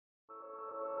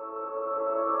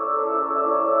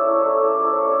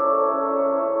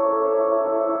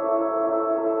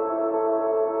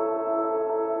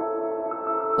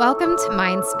Welcome to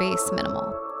Mindspace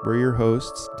Minimal. We're your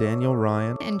hosts, Daniel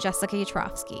Ryan and Jessica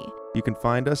Yatrovsky. You can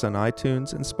find us on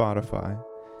iTunes and Spotify.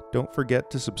 Don't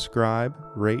forget to subscribe,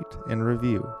 rate, and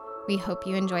review. We hope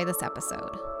you enjoy this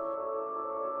episode.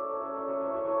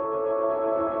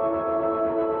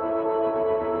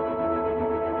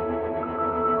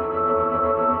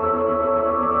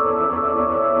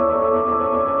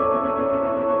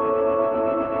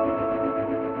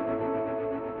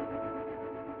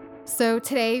 So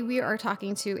today we are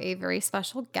talking to a very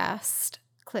special guest,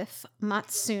 Cliff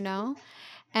Matsuno,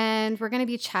 and we're going to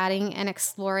be chatting and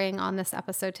exploring on this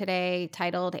episode today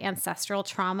titled Ancestral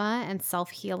Trauma and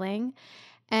Self-Healing.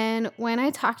 And when I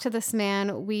talk to this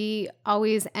man, we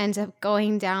always end up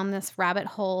going down this rabbit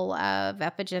hole of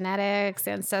epigenetics,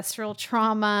 ancestral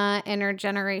trauma,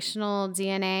 intergenerational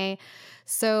DNA.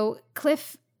 So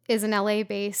Cliff is an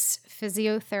LA-based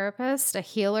physiotherapist, a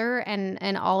healer, and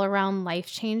an all-around life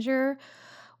changer.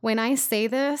 When I say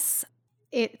this,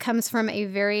 it comes from a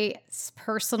very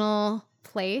personal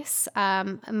place,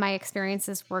 my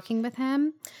experiences working with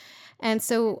him. And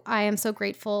so I am so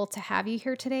grateful to have you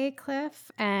here today,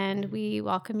 Cliff, and we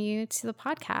welcome you to the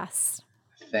podcast.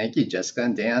 Thank you, Jessica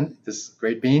and Dan. This is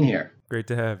great being here. Great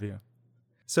to have you.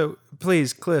 So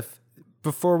please, Cliff,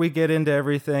 before we get into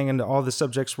everything and all the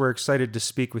subjects we're excited to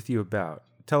speak with you about,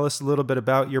 tell us a little bit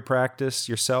about your practice,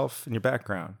 yourself, and your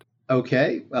background.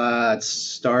 Okay. It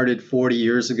started 40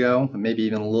 years ago, maybe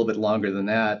even a little bit longer than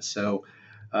that. So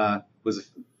was a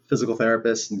physical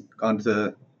therapist and gone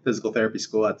to physical therapy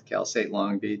school at the Cal State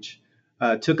Long Beach.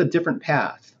 Took a different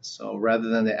path. So rather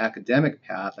than the academic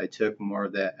path, I took more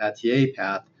of the ATA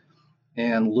path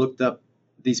and looked up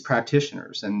these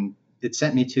practitioners. And it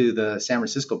sent me to the San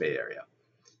Francisco Bay Area.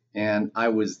 And I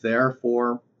was there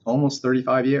for almost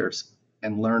 35 years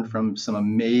and learned from some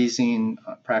amazing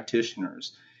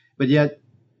practitioners. But yet,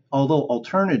 although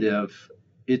alternative,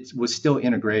 it was still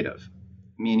integrative,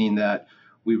 meaning that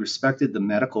we respected the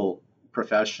medical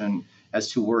profession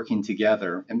as to working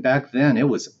together. And back then, it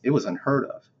was unheard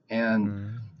of.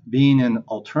 And being an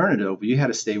alternative, you had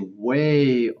to stay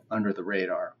way under the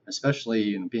radar,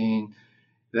 especially in being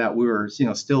that we were,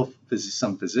 still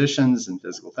some physicians and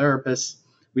physical therapists.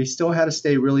 We still had to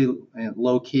stay really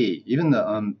low key. Even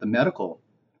the medical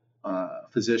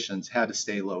physicians had to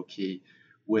stay low key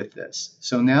with this.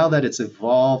 So now that it's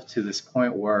evolved to this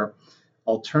point where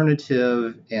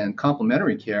alternative and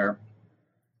complementary care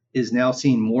is now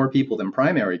seeing more people than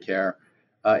primary care,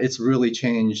 it's really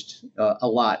changed a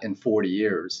lot in 40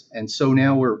 years. And so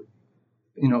now we're,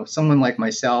 someone like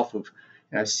myself,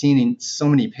 I've seen so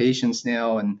many patients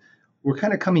now, and we're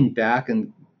kind of coming back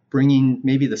and bringing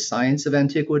maybe the science of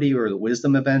antiquity or the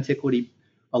wisdom of antiquity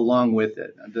along with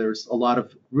it. There's a lot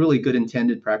of really good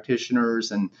intended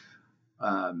practitioners, and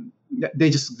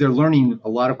they're learning a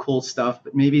lot of cool stuff,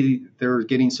 but maybe they're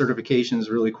getting certifications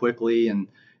really quickly and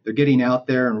they're getting out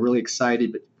there and really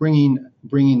excited, but bringing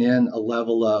in a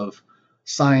level of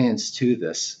science to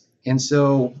this. And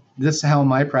so this is how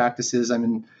my practice is. I'm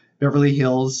in Beverly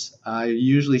Hills. I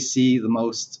usually see the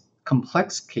most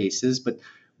complex cases, but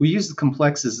we use the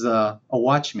complex as a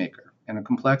watchmaker. And a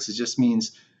complex just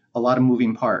means a lot of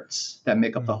moving parts that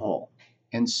make up the whole.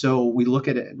 And so we look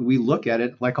at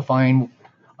it like a fine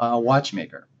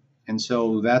watchmaker. And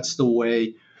so that's the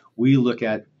way we look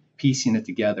at piecing it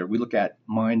together. We look at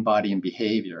mind, body, and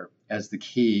behavior as the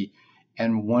key.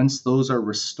 And once those are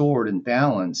restored and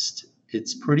balanced,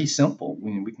 it's pretty simple.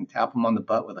 We can tap them on the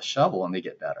butt with a shovel and they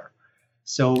get better.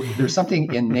 So there's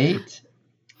something innate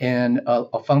and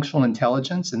a functional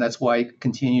intelligence. And that's why I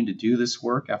continue to do this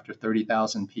work after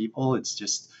 30,000 people.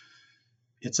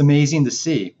 It's amazing to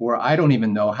see where I don't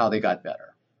even know how they got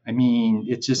better. I mean,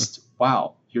 it's just,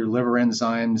 wow, your liver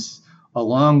enzymes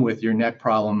along with your neck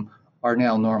problem are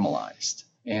now normalized.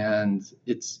 And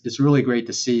it's really great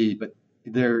to see, but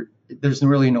there's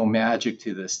really no magic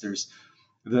to this.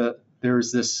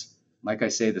 There's this, like I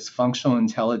say, this functional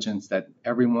intelligence that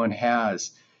everyone has.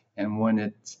 And when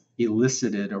it's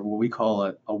elicited, or what we call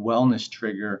a wellness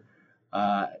trigger,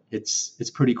 it's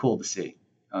pretty cool to see.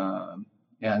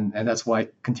 And that's why I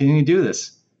continue to do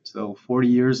this. So 40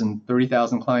 years and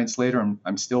 30,000 clients later,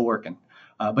 I'm still working.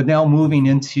 But now pivoting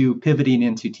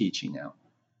into teaching now.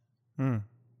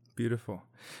 Beautiful.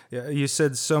 Yeah, you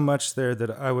said so much there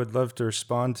that I would love to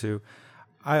respond to.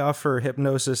 I offer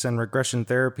hypnosis and regression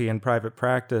therapy in private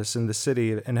practice in the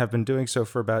city and have been doing so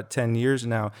for about 10 years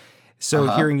now.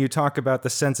 So hearing you talk about the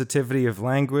sensitivity of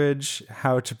language,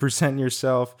 how to present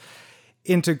yourself,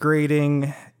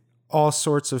 integrating all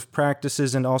sorts of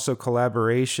practices and also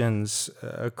collaborations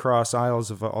across aisles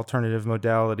of alternative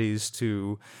modalities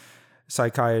to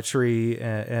psychiatry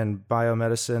and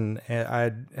biomedicine. And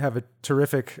I have a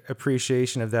terrific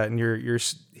appreciation of that, and you're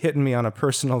hitting me on a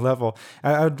personal level.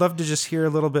 I would love to just hear a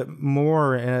little bit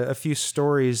more and a few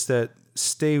stories that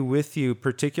stay with you,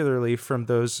 particularly from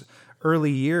those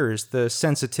early years, the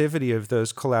sensitivity of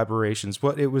those collaborations,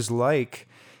 what it was like,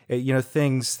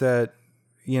 things that,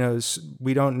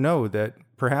 we don't know that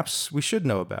perhaps we should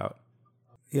know about.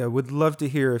 Yeah, would love to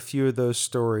hear a few of those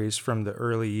stories from the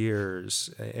early years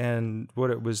and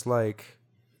what it was like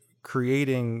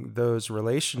creating those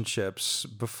relationships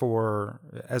before,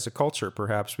 as a culture,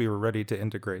 perhaps we were ready to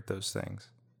integrate those things.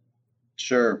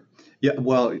 Sure. Yeah.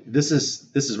 Well, this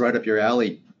is right up your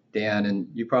alley, Dan, and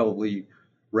you probably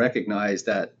recognize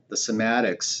that the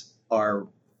somatics are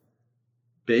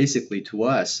basically, to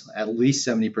us, at least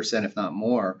 70%, if not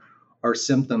more, are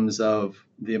symptoms of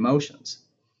the emotions.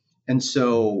 And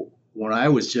so when I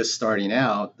was just starting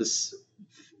out, this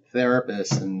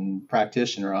therapist and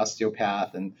practitioner,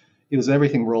 osteopath, and he was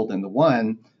everything rolled into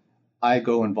one, I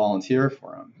go and volunteer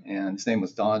for him. And his name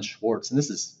was Don Schwartz. And this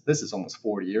is almost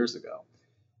 40 years ago.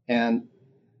 And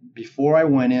before I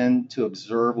went in to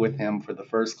observe with him for the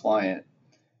first client,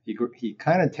 he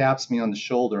kind of taps me on the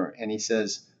shoulder and he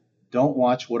says, "Don't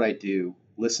watch what I do.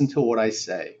 Listen to what I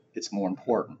say. It's more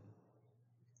important."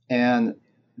 And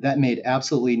that made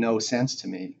absolutely no sense to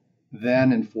me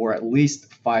then, and for at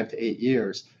least 5 to 8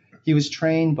 years. He was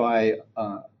trained by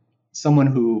someone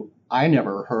who I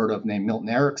never heard of named Milton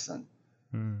Erickson.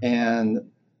 And,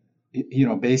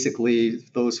 basically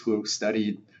those who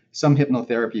studied some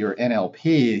hypnotherapy or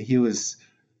NLP, he was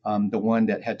the one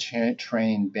that had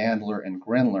trained Bandler and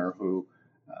Grindler, who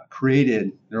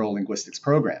created neurolinguistics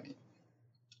programming.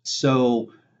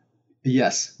 So,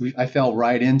 yes, I fell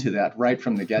right into that right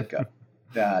from the get-go.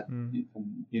 That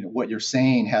what you're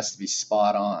saying has to be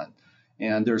spot on,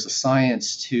 and there's a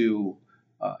science to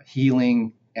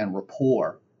healing and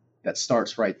rapport that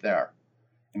starts right there.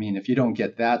 I mean, if you don't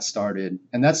get that started,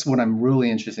 and that's what I'm really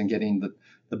interested in, getting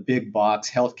the big box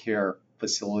healthcare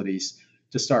facilities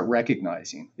to start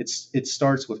recognizing. It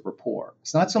starts with rapport.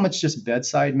 It's not so much just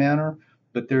bedside manner,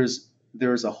 but there's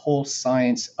a whole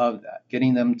science of that,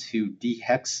 getting them to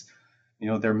de-hex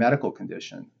their medical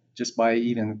condition, just by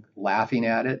even laughing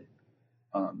at it,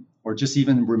 or just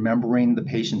even remembering the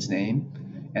patient's name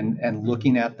and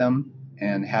looking at them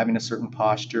and having a certain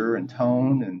posture and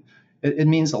tone. And it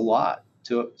means a lot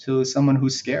to someone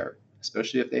who's scared,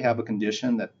 especially if they have a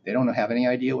condition that they don't have any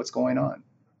idea what's going on.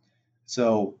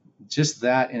 So just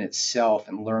that in itself,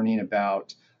 and learning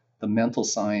about the mental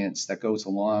science that goes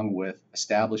along with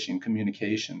establishing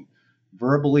communication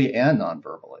verbally and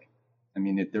non-verbally. I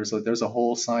mean, there's a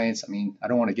whole science. I mean, I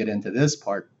don't want to get into this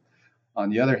part. On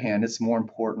the other hand, it's more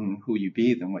important who you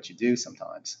be than what you do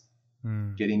sometimes.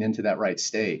 Getting into that right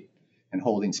state and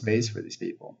holding space for these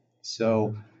people.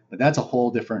 So, but that's a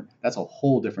whole different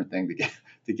thing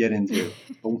to get into.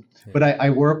 But I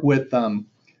work with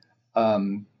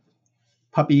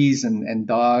puppies and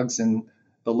dogs and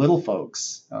the little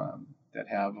folks that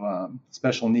have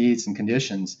special needs and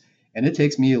conditions, and it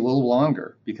takes me a little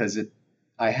longer because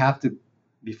I have to,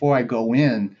 before I go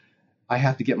in, I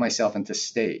have to get myself into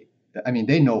state. I mean,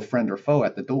 they know friend or foe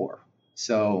at the door.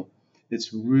 So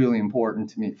it's really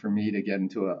important for me to get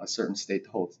into a certain state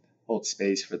to hold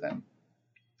space for them.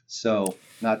 So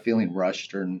not feeling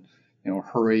rushed or,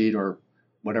 hurried or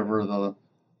whatever the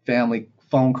family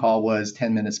phone call was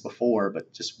 10 minutes before,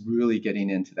 but just really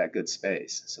getting into that good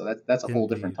space. So that's a whole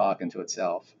different talk into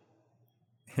itself.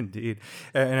 Indeed.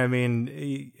 And I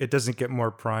mean, it doesn't get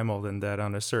more primal than that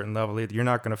on a certain level either. You're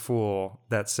not going to fool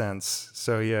that sense.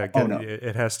 So yeah,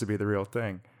 it has to be the real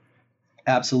thing.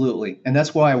 Absolutely. And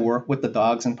that's why I work with the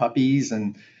dogs and puppies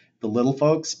and the little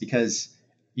folks, because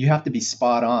you have to be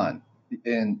spot on.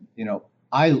 And,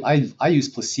 I use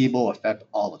placebo effect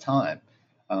all the time.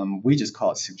 We just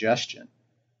call it suggestion.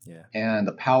 Yeah. And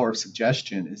the power of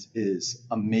suggestion is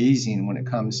amazing when it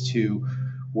comes to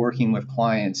working with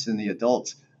clients and the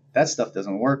adults. That stuff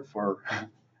doesn't work for,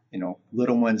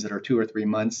 little ones that are 2 or 3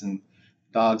 months and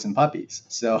dogs and puppies.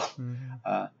 So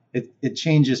it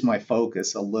changes my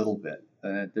focus a little bit.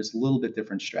 There's a little bit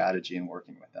different strategy in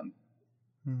working with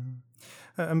them.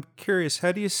 I'm curious,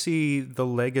 how do you see the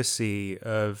legacy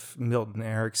of Milton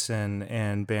Erickson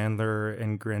and Bandler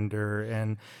and Grinder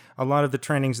and a lot of the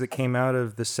trainings that came out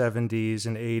of the 70s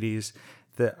and 80s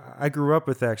that I grew up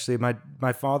with? Actually,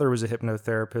 my father was a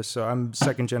hypnotherapist, so I'm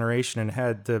second generation and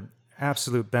had the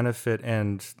absolute benefit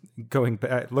and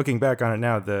looking back on it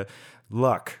now, the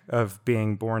luck of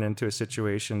being born into a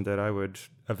situation that I would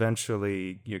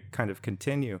eventually kind of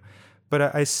continue.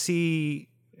 But I see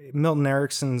Milton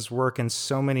Erickson's work in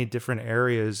so many different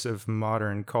areas of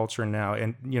modern culture now.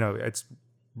 And, it's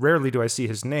rarely do I see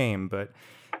his name, but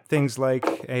things like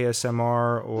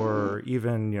ASMR or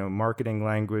even, marketing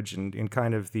language and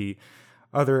kind of the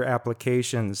other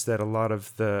applications that a lot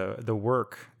of the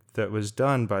work that was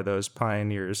done by those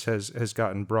pioneers has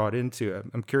gotten brought into.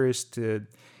 I'm curious to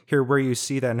hear where you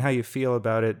see that and how you feel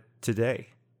about it today.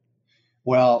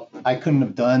 Well, I couldn't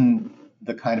have done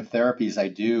the kind of therapies I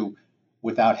do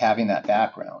without having that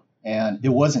background. And it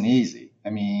wasn't easy.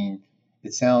 I mean,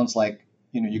 it sounds like,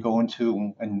 you go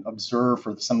into and observe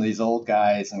for some of these old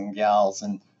guys and gals,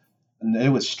 and it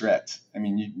was strict. I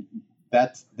mean,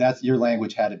 that's your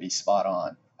language had to be spot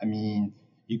on. I mean,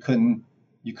 you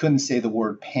couldn't say the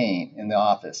word pain in the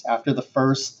office. After the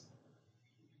first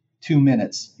 2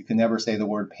 minutes, you could never say the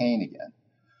word pain again.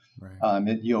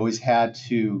 Right. You always had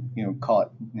to, call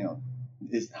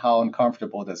it, how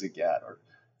uncomfortable does it get, or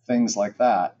things like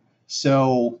that.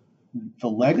 So the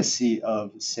legacy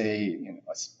of, say,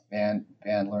 Van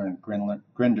Leeuwen and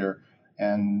Grinder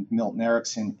and Milton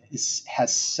Erickson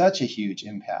has such a huge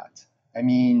impact. I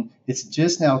mean, it's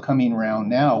just now coming around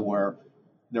now where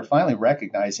they're finally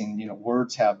recognizing,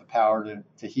 words have the power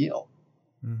to heal.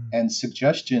 Mm-hmm. And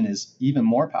suggestion is even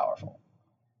more powerful.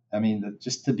 I mean,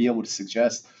 just to be able to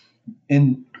suggest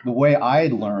in the way I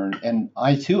learned, and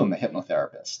I too am a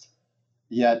hypnotherapist,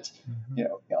 yet,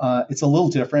 mm-hmm. It's a little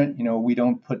different. We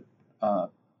don't put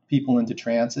people into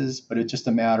trances, but it's just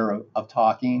a matter of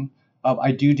talking.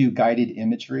 I do guided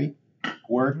imagery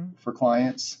work mm-hmm. for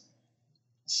clients.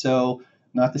 So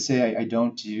not to say I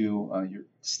don't do your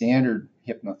standard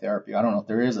hypnotherapy. I don't know if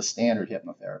there is a standard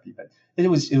hypnotherapy, but it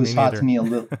was taught to me a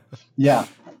little. Yeah,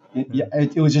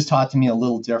 it was just taught to me a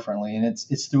little differently, and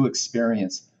it's through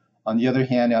experience. On the other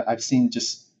hand, I've seen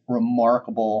just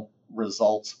remarkable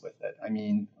results with it. I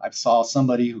mean, I saw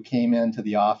somebody who came into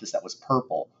the office that was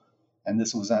purple, and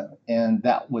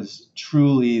that was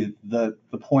truly the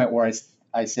point where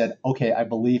I said, okay, I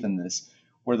believe in this.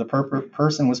 Where the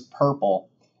person was purple,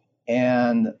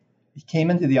 and he came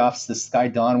into the office. This guy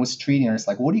Don was treating her. It's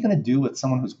like, what are you going to do with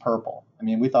someone who's purple? I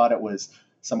mean, we thought it was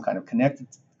some kind of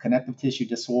connective tissue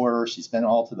disorder. She's been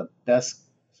all to the best,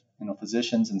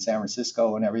 physicians in San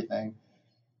Francisco and everything.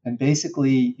 And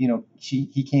basically,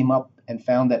 he came up and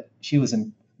found that she was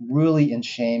really in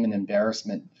shame and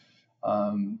embarrassment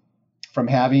from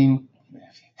having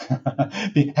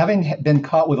been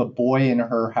caught with a boy in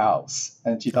her house,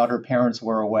 and she thought her parents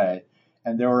were away,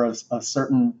 and there was a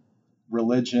certain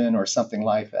religion or something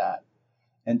like that.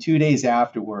 And 2 days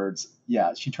afterwards,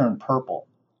 she turned purple.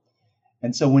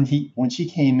 And so when she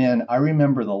came in, I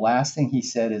remember the last thing he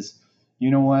said is, you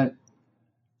know what?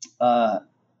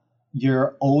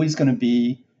 You're always going to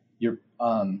be your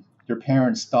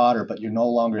parents' daughter, but you're no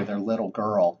longer their little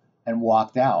girl, and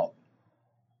walked out.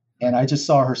 And I just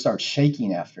saw her start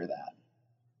shaking after that.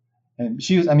 And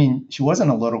she wasn't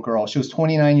a little girl. She was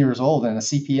 29 years old and a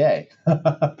CPA.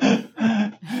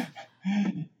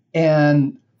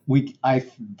 And I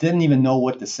didn't even know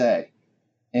what to say.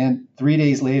 And 3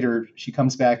 days later, she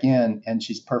comes back in and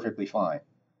she's perfectly fine.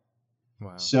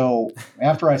 Wow. So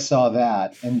after I saw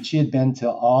that, and she had been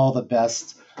to all the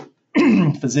best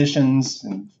physicians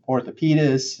and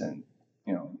orthopedists and,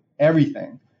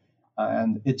 everything.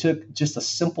 And it took just a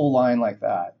simple line like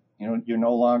that. You're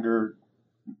no longer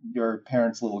your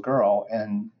parents' little girl.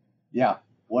 And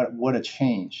what a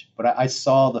change. But I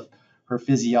saw her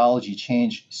physiology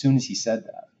change as soon as he said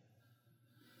that.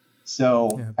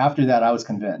 So after that, I was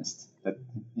convinced that,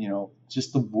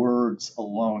 just the words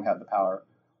alone have the power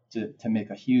to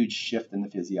make a huge shift in the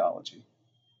physiology.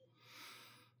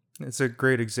 It's a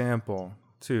great example,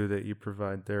 too, that you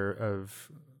provide there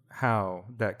of how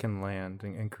that can land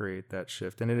and create that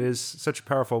shift. And it is such a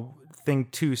powerful thing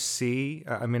to see.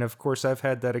 I mean, of course, I've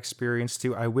had that experience,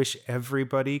 too. I wish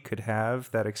everybody could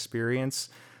have that experience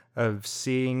of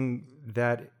seeing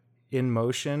that in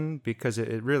motion, because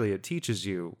it teaches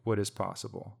you what is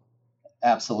possible.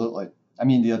 Absolutely. I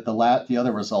mean, the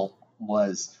other result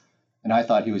was, and I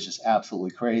thought he was just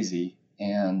absolutely crazy,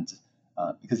 and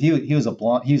because he was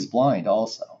blind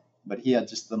also, but he had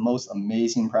just the most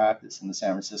amazing practice in the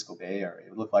San Francisco Bay Area.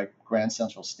 It looked like Grand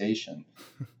Central Station,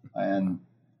 and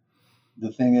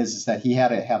the thing is that he had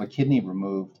to have a kidney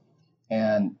removed,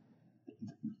 and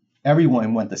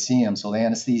everyone went to see him. So the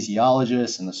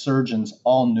anesthesiologists and the surgeons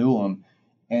all knew him,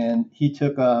 and he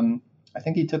took I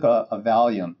think he took a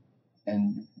Valium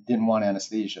and didn't want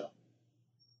anesthesia.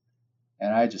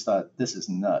 And I just thought, this is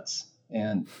nuts,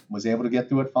 and was able to get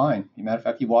through it fine. As a matter of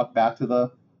fact, he walked back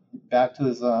to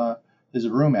his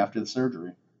room after the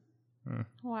surgery.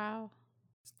 Wow.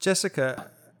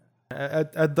 Jessica,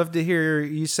 I'd love to hear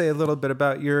you say a little bit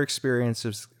about your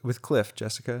experiences with Cliff,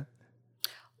 Jessica.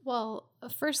 Well,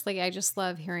 firstly, I just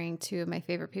love hearing two of my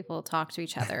favorite people talk to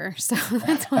each other. So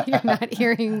that's why you're not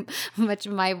hearing much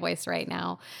of my voice right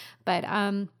now. But,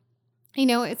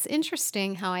 it's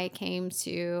interesting how I came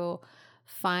to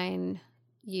find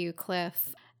you,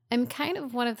 Cliff. I'm kind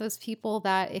of one of those people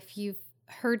that if you've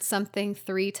heard something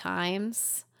 3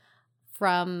 times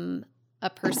from a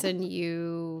person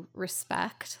you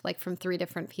respect, like from 3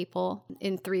 different people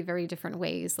in 3 very different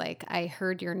ways, like I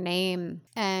heard your name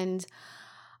and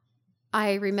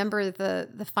I remember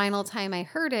the final time I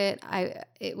heard it,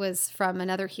 it was from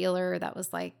another healer that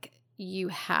was like, you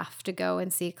have to go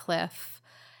and see Cliff.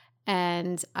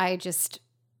 And I just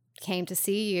came to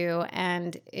see you,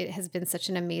 and it has been such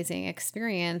an amazing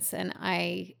experience. And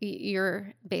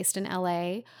you're based in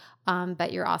LA,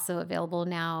 but you're also available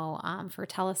now for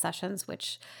telesessions,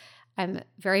 which I'm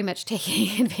very much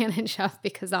taking advantage of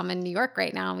because I'm in New York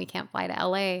right now and we can't fly to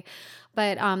LA.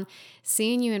 But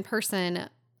seeing you in person,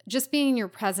 just being in your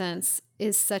presence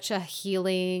is such a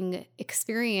healing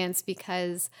experience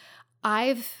because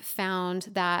I've found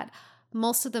that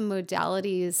most of the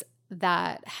modalities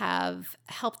that have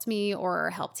helped me or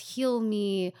helped heal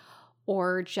me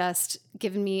or just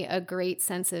given me a great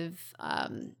sense of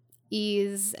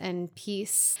ease and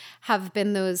peace have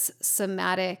been those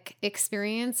somatic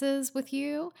experiences with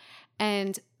you.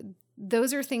 And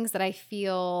those are things that I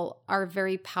feel are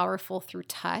very powerful through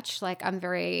touch. Like I'm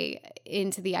very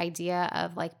into the idea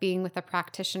of like being with a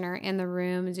practitioner in the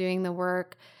room, doing the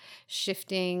work,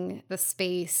 shifting the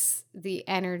space, the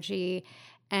energy,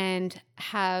 and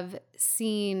have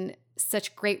seen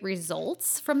such great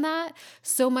results from that.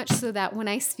 So much so that when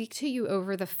I speak to you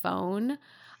over the phone,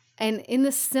 and in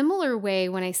the similar way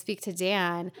when I speak to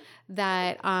Dan,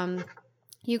 that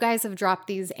you guys have dropped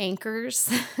these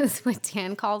anchors, is what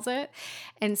Dan calls it.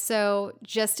 And so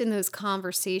just in those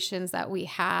conversations that we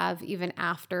have, even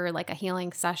after like a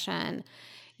healing session,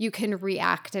 you can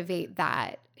reactivate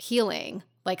that healing.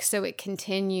 Like, so it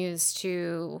continues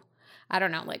to, I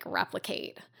don't know, like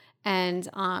replicate and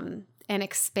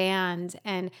expand.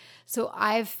 And so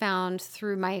I've found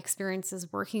through my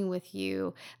experiences working with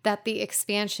you that the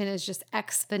expansion is just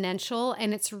exponential,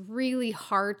 and it's really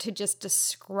hard to just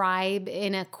describe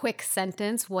in a quick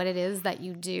sentence what it is that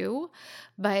you do,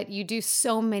 but you do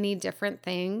so many different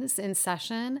things in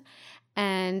session.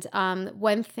 And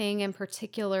one thing in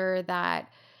particular that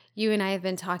you and I have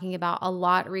been talking about a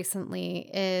lot recently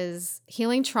is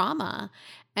healing trauma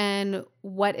and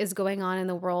what is going on in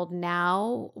the world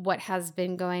now, what has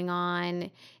been going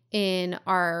on in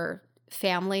our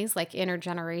families, like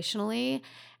intergenerationally.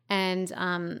 And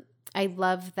I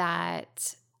love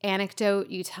that anecdote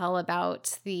you tell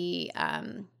about the,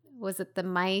 was it the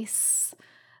mice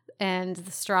and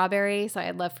the strawberry? So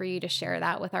I'd love for you to share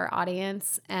that with our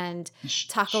audience and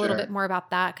talk a little bit more about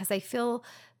that, because I feel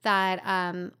that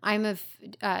I'm of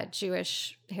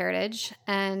Jewish heritage,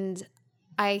 and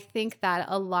I think that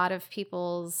a lot of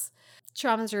people's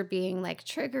traumas are being like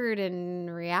triggered and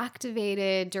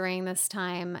reactivated during this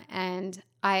time. And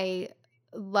I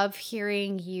love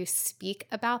hearing you speak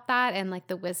about that and like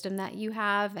the wisdom that you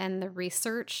have and the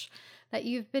research that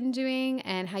you've been doing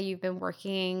and how you've been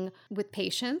working with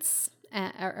patients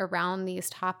around these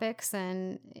topics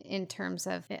and in terms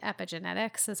of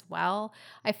epigenetics as well.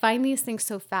 I find these things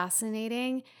so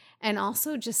fascinating and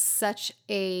also just such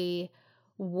a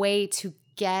way to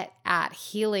get at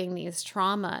healing these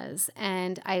traumas.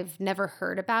 And I've never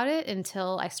heard about it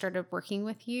until I started working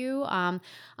with you. I'm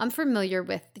familiar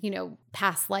with,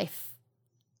 past life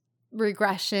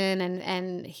regression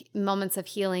and moments of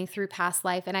healing through past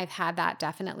life. And I've had that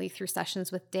definitely through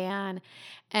sessions with Dan.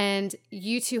 And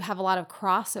you two have a lot of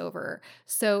crossover.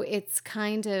 So it's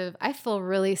kind of, I feel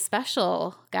really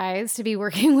special, guys, to be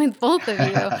working with both of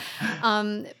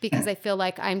you because I feel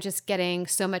like I'm just getting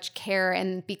so much care.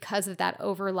 And because of that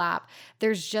overlap,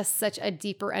 there's just such a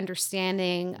deeper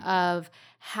understanding of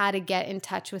how to get in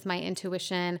touch with my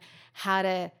intuition, how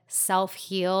to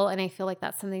self-heal. And I feel like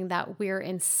that's something that we're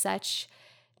in such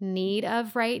need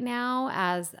of right now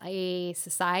as a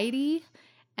society.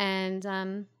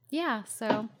 And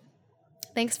so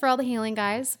thanks for all the healing,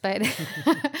 guys. But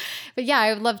but yeah,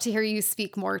 I would love to hear you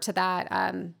speak more to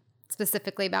that,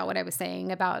 specifically about what I was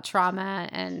saying about trauma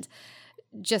and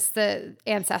just the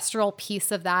ancestral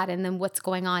piece of that, and then what's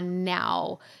going on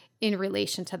now in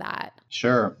relation to that.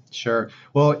 Sure.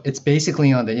 Well, it's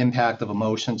basically on the impact of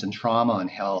emotions and trauma on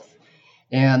health.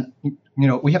 And,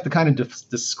 we have to kind of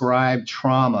describe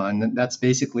trauma, and that's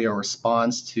basically a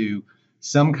response to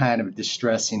some kind of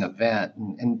distressing event.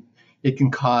 And it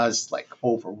can cause like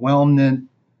overwhelmment,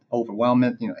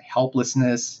 overwhelmment,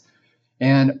 helplessness.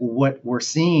 And what we're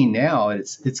seeing now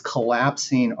is it's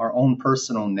collapsing our own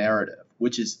personal narrative,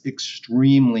 which is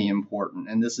extremely important.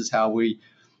 And this is how we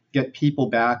get people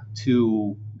back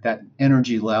to that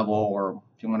energy level, or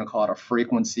if you want to call it a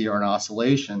frequency or an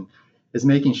oscillation, is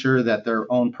making sure that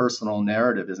their own personal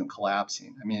narrative isn't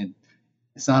collapsing. I mean,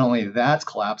 it's not only that's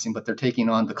collapsing, but they're taking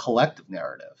on the collective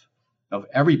narrative of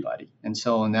everybody. And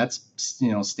that's,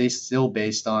 stay still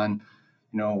based on,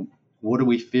 what do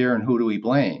we fear and who do we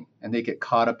blame? And they get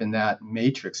caught up in that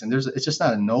matrix. And it's just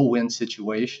not a no-win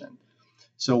situation.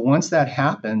 So once that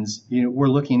happens, we're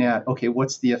looking at, okay,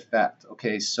 what's the effect?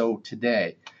 Okay, so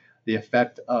today, the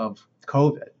effect of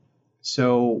COVID.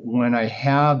 So when I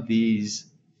have these,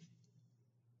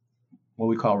 what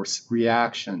we call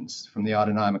reactions from the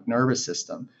autonomic nervous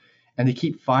system, and they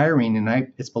keep firing,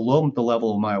 and it's below the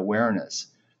level of my awareness.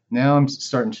 Now I'm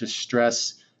starting to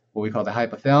stress what we call the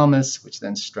hypothalamus, which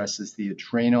then stresses the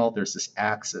adrenal. There's this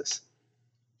axis.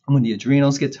 And when the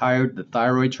adrenals get tired, the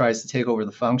thyroid tries to take over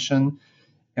the function.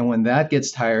 And when that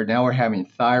gets tired, now we're having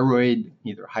thyroid,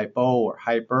 either hypo or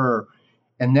hyper.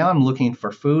 And now I'm looking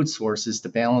for food sources to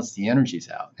balance the energies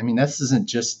out. I mean, this isn't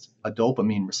just a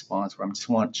dopamine response where I just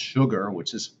want sugar,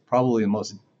 which is probably the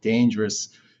most dangerous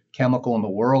chemical in the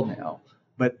world now.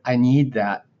 But I need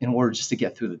that in order just to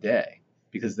get through the day,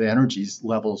 because the energies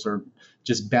levels are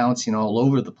just bouncing all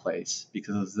over the place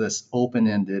because of this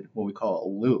open-ended, what we call a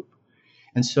loop.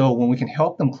 And so when we can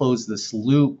help them close this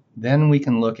loop, then we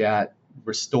can look at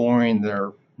restoring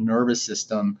their nervous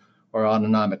system or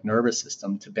autonomic nervous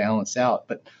system to balance out.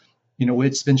 But,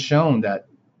 it's been shown that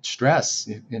stress,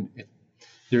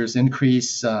 there's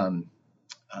increased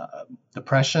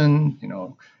depression,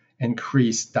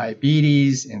 increased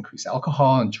diabetes, increased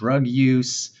alcohol and drug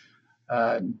use,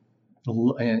 and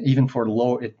even for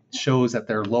lower, it shows that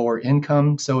they're lower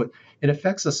income. So it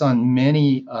affects us on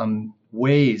many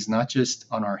ways, not just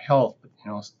on our health, but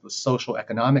the social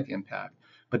economic impact.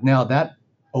 But now that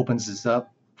opens us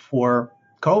up for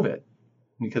COVID,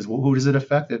 because who does it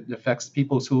affect? It affects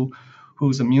people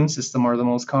whose immune system are the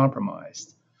most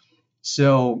compromised.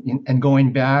 So, and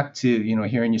going back to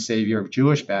hearing you say you're of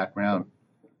Jewish background,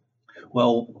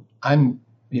 well, I'm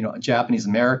Japanese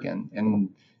American, and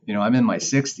I'm in my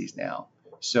 60s now.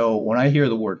 So when I hear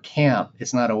the word camp,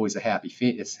 it's not always a happy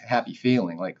it's a happy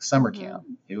feeling, like summer camp.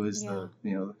 It was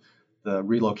the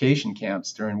relocation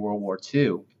camps during World War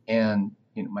II. And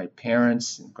my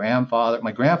parents and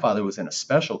my grandfather was in a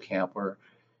special camp where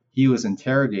he was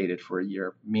interrogated for a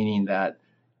year, meaning that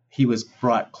he was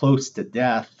brought close to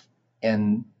death.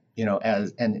 And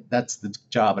and that's the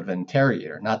job of an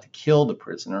interrogator, not to kill the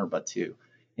prisoner, but to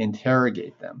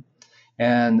interrogate them.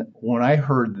 And when I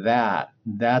heard that,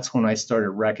 that's when I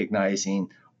started recognizing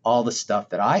all the stuff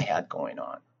that I had going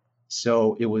on.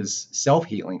 So it was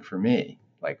self-healing for me.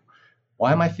 Like,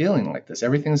 why am I feeling like this?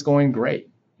 Everything's going great.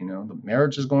 The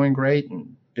marriage is going great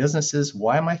and businesses.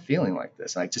 Why am I feeling like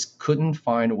this? And I just couldn't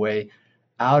find a way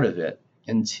out of it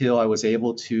until I was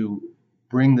able to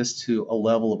bring this to a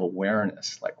level of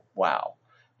awareness. Like, wow,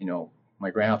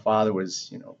 my grandfather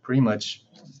was, pretty much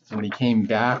when he came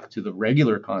back to the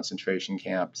regular concentration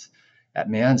camps at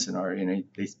Manzanar,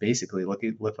 they basically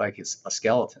looked like a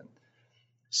skeleton.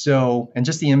 So, and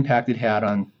just the impact it had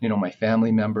on, my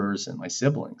family members and my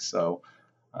siblings. So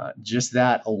just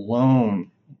that alone,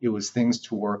 it was things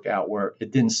to work out where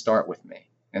it didn't start with me.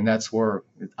 And that's where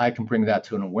I can bring that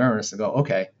to an awareness and go,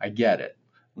 okay, I get it.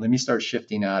 Let me start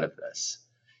shifting out of this.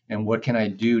 And what can I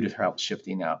do to help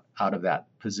shifting out of that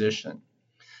position?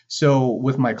 So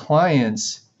with my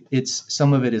clients,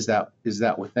 some of it is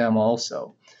that with them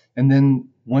also. And then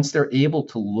once they're able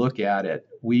to look at it,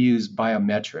 we use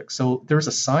biometrics. So there's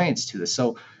a science to this.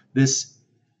 So this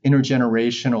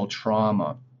intergenerational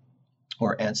trauma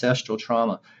or ancestral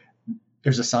trauma,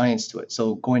 there's a science to it.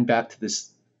 So going back to this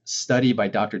study by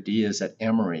Dr. Diaz at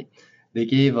Emory, they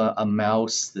gave a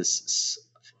mouse this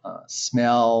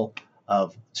smell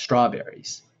of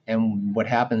strawberries. And what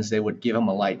happens, they would give them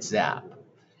a light zap.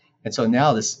 And so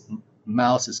now this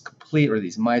mouse is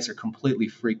these mice are completely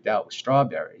freaked out with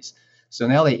strawberries. So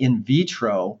now they in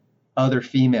vitro other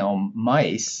female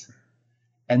mice,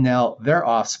 and now their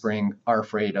offspring are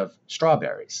afraid of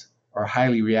strawberries or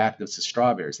highly reactive to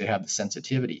strawberries. They have the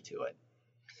sensitivity to it.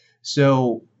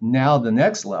 So now the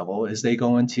next level is they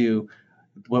go into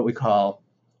what we call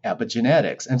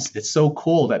epigenetics. And it's so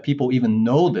cool that people even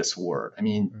know this word. I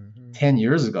mean, 10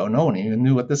 years ago, no one even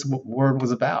knew what this word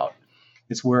was about.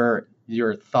 It's where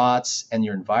your thoughts and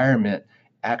your environment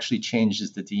actually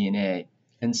changes the DNA.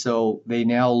 And so they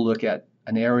now look at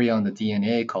an area on the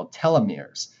DNA called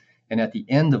telomeres. And at the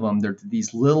end of them, they're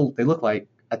these little, they look like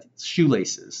at the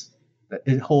shoelaces.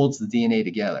 It holds the DNA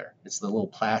together. It's the little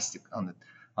plastic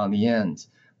on the ends,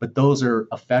 but those are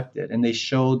affected, and they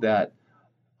showed that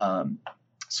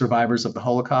survivors of the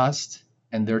Holocaust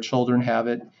and their children have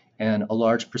it, and a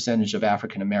large percentage of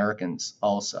African Americans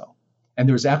also. And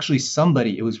there was actually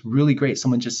somebody, it was really great.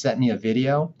 Someone just sent me a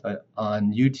video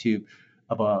on YouTube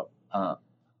of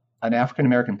an African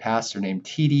American pastor named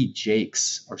T.D.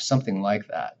 Jakes or something like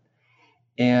that.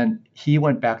 And he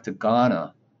went back to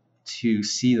Ghana to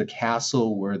see the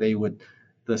castle where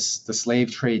the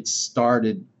slave trade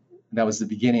started. That was the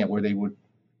beginning of where they would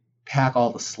pack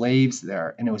all the slaves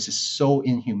there. And it was just so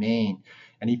inhumane.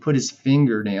 And he put his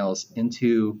fingernails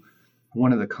into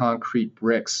one of the concrete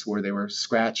bricks where they were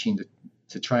scratching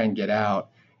to try and get out.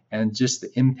 And just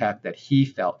the impact that he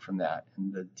felt from that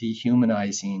and the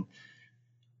dehumanizing,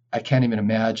 I can't even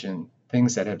imagine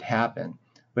things that had happened.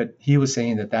 But he was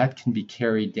saying that can be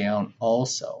carried down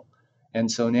also. And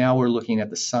so now we're looking at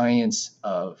the science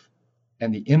of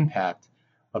and the impact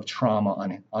of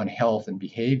trauma on health and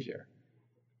behavior.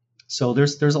 So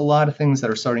there's a lot of things that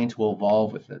are starting to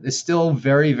evolve with it. It's still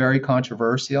very, very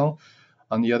controversial.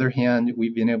 On the other hand,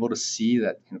 we've been able to see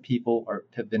that people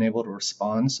have been able to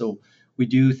respond. So we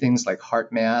do things like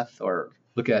heart math or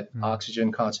look at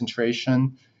oxygen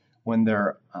concentration when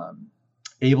they're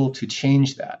able to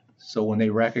change that. So when they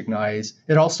recognize,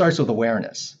 it all starts with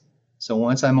awareness. So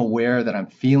once I'm aware that I'm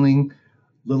feeling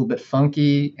a little bit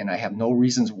funky and I have no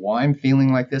reasons why I'm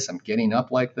feeling like this, I'm getting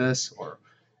up like this, or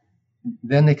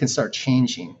then they can start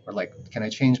changing. Or like, can I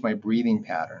change my breathing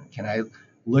pattern? Can I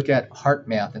look at heart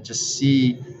math and just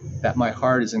see that my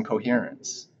heart is in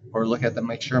coherence? Or look at them,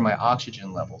 make sure my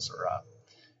oxygen levels are up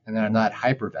and that I'm not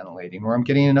hyperventilating, or I'm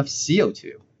getting enough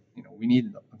CO2. We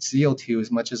need CO2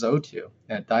 as much as O2,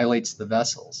 and it dilates the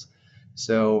vessels.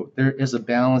 So there is a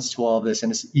balance to all of this,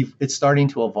 and it's starting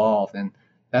to evolve. And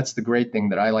that's the great thing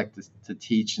that I like to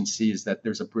teach and see, is that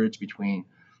there's a bridge between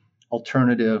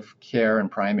alternative care and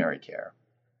primary care.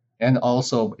 And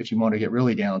also, if you want to get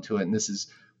really down to it, and this is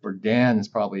where Dan is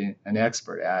probably an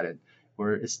expert at it,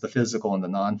 where it's the physical and the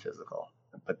non-physical,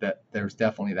 but that there's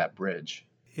definitely that bridge.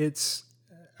 It's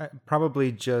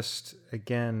probably just,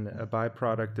 again, a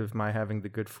byproduct of my having the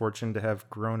good fortune to have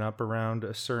grown up around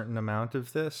a certain amount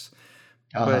of this.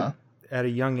 But at a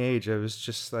young age, I was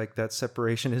just like, that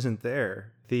separation isn't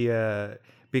there.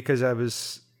 Because I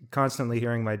was constantly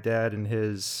hearing my dad and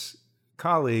his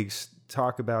colleagues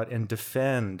talk about and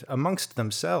defend amongst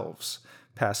themselves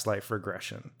past life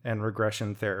regression and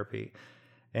regression therapy.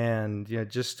 And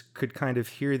just could kind of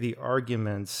hear the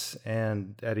arguments,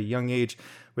 and at a young age,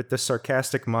 with the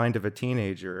sarcastic mind of a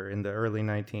teenager in the early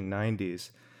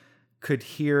 1990s, could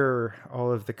hear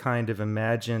all of the kind of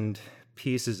imagined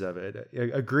pieces of it,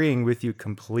 agreeing with you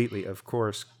completely, of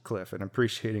course, Cliff, and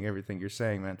appreciating everything you're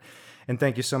saying, man. And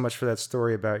thank you so much for that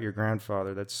story about your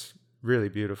grandfather. That's really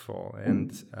beautiful.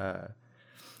 And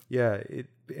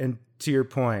and to your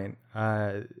point,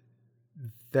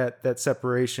 that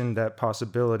separation, that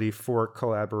possibility for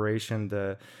collaboration,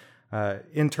 the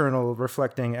internal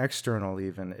reflecting external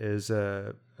even, is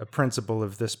a principle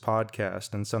of this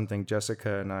podcast and something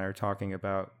Jessica and I are talking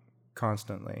about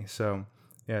constantly. So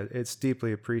yeah, it's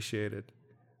deeply appreciated.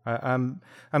 I'm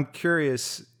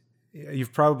curious,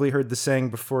 you've probably heard the saying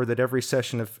before that every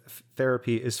session of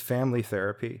therapy is family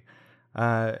therapy.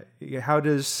 How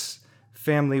does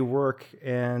family work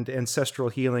and ancestral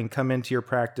healing come into your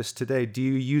practice today? Do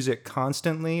you use it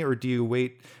constantly, or do you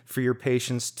wait for your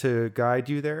patients to guide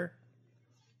you there?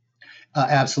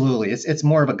 Absolutely. It's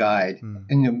more of a guide.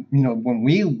 And, when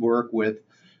we work with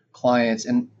clients,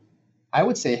 and I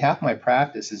would say half my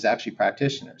practice is actually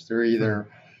practitioners. They're either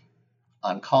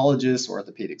oncologists,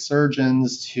 orthopedic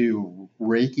surgeons, to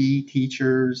Reiki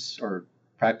teachers or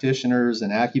practitioners,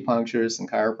 and acupuncturists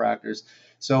and chiropractors.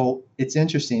 So it's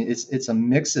interesting. It's a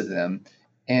mix of them,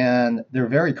 and they're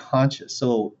very conscious.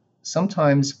 So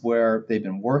sometimes where they've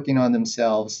been working on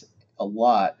themselves a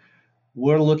lot,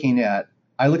 I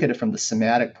look at it from the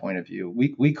somatic point of view.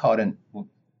 We call it and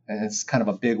it's kind of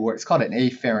a big word, it's called an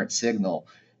afferent signal,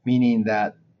 meaning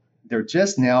that they're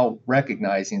just now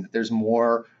recognizing that there's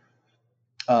more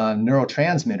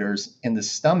neurotransmitters in the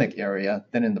stomach area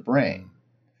than in the brain.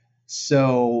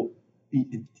 So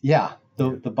yeah,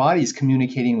 the body is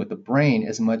communicating with the brain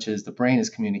as much as the brain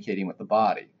is communicating with the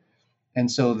body.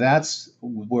 And so that's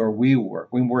where we work.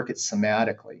 We work it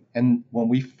somatically. And when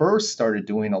we first started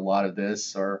doing a lot of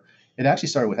this, or it actually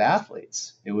started with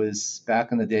athletes. It was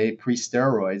back in the day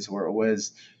pre-steroids, where it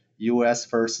was U.S.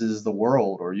 versus the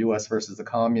world, or U.S. versus the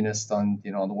communists on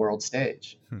the world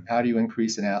stage. How do you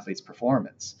increase an athlete's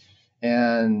performance?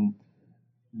 And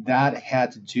that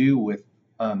had to do with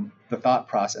the thought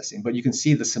processing, but you can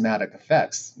see the somatic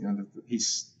effects. The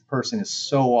person is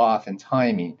so off in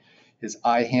timing. His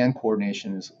eye-hand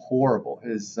coordination is horrible.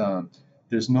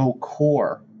 There's no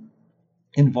core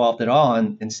involved at all.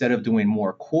 And instead of doing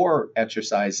more core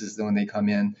exercises than when they come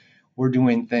in, we're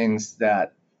doing things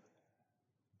that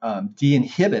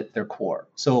de-inhibit their core.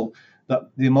 So the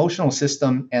emotional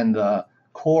system and the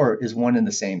core is one and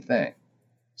the same thing.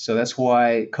 So that's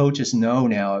why coaches know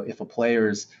now if a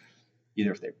player's,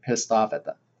 either if they're pissed off at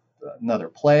another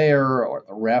player or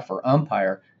the ref or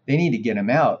umpire, they need to get him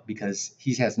out because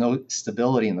he has no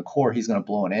stability in the core. He's going to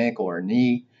blow an ankle or a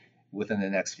knee within the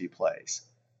next few plays.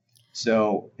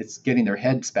 So it's getting their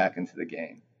heads back into the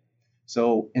game.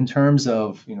 So in terms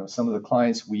of, some of the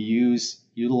clients we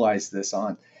utilize this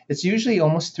on, it's usually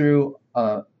almost through,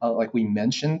 like we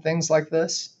mention things like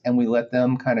this, and we let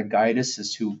them kind of guide us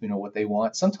as to, what they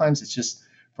want. Sometimes it's just,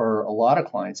 for a lot of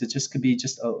clients, it just could be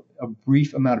just a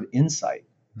brief amount of insight.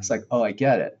 It's like, oh, I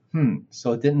get it.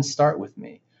 So it didn't start with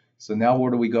me. So now where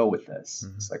do we go with this?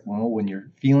 It's like, well, when you're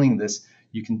feeling this,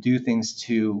 you can do things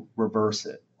to reverse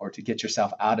it or to get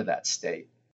yourself out of that state.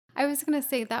 I was going to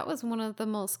say that was one of the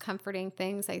most comforting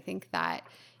things I think that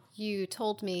you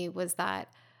told me was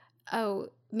that, oh,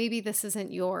 maybe this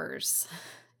isn't yours.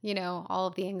 All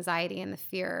of the anxiety and the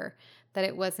fear, that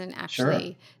it wasn't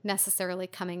actually necessarily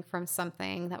coming from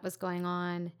something that was going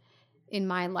on in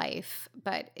my life,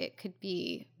 but it could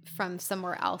be from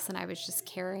somewhere else. And I was just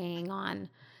carrying on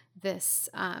this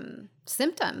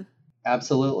symptom.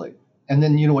 Absolutely. And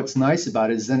then, what's nice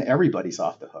about it is then everybody's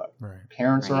off the hook. Right.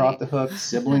 Parents are off the hook.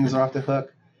 Siblings are off the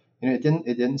hook. It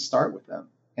didn't start with them.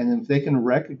 And if they can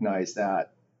recognize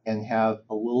that and have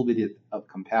a little bit of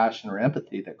compassion or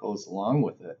empathy that goes along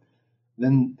with it,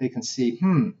 then they can see,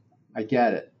 I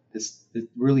get it. It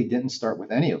really didn't start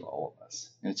with any of all of us.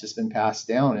 And it's just been passed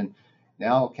down. And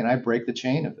now can I break the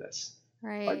chain of this?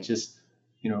 Right. By just,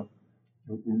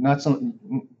 not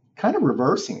some kind of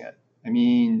reversing it. I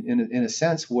mean, in a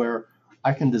sense where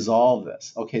I can dissolve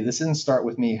this. Okay, this didn't start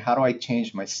with me. How do I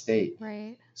change my state?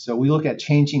 Right. So we look at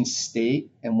changing state.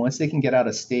 And once they can get out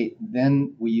of state,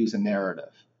 then we use a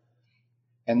narrative.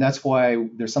 And that's why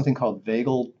there's something called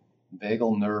vagal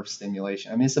nerve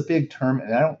stimulation. I mean, it's a big term,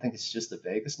 and I don't think it's just the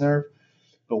vagus nerve.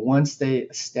 But once they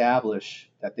establish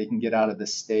that they can get out of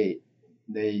this state,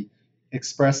 they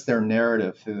express their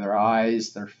narrative through their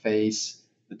eyes, their face,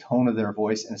 the tone of their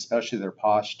voice, and especially their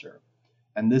posture.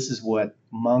 And this is what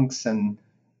monks and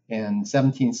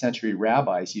 17th century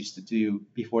rabbis used to do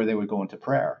before they would go into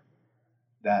prayer.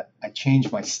 That I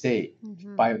changed my state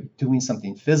by doing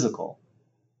something physical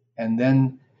and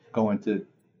then go into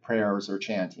prayers or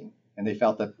chanting. And they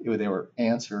felt that they were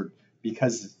answered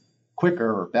because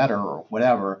quicker or better or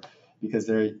whatever, because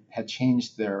they had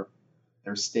changed their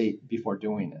state before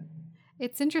doing it.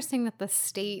 It's interesting that the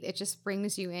state, it just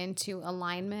brings you into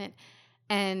alignment.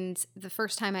 And the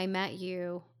first time I met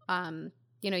you,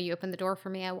 you opened the door for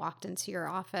me. I walked into your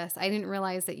office. I didn't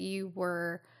realize that you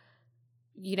were,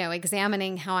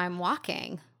 examining how I'm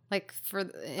walking. Like in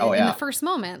the first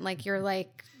moment, like you're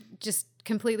like just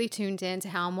completely tuned in to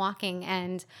how I'm walking.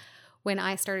 And when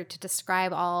I started to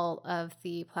describe all of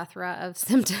the plethora of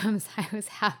symptoms I was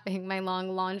having, my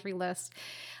long laundry list,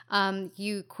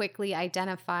 you quickly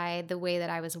identified the way that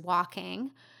I was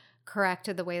walking,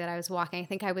 corrected the way that I was walking. I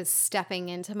think I was stepping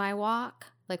into my walk,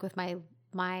 like with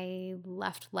my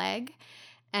left leg.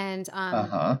 And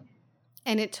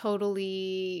and it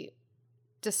totally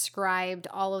described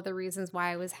all of the reasons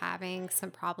why I was having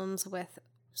some problems with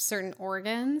certain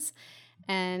organs.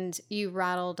 And you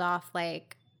rattled off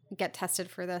like, get tested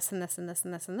for this and this and this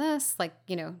and this and this, like,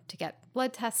 to get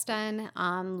blood tests done,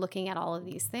 looking at all of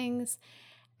these things.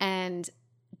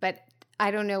 But I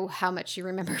don't know how much you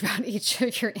remember about each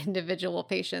of your individual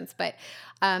patients, but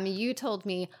you told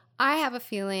me, I have a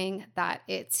feeling that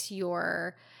it's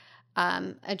your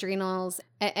adrenals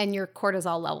and your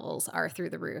cortisol levels are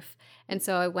through the roof. And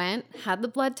so I went, had the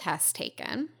blood test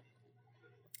taken,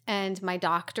 and my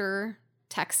doctor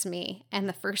texted me. And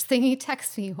the first thing he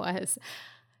texted me was,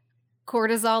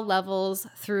 cortisol levels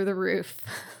through the roof,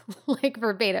 like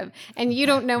verbatim. And you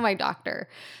don't know my doctor.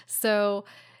 So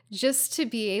just to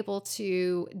be able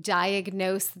to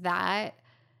diagnose that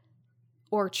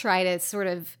or try to sort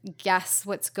of guess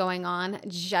what's going on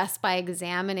just by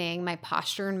examining my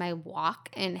posture and my walk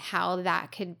and how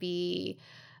that could be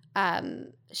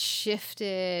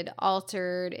shifted,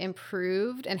 altered,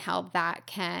 improved, and how that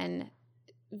can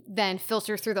then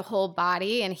filter through the whole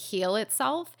body and heal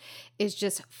itself is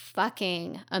just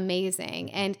fucking amazing.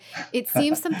 And it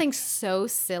seems something so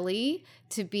silly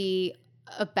to be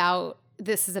about,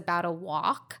 this is about a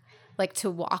walk, like to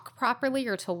walk properly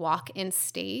or to walk in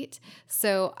state.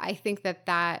 So I think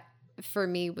that for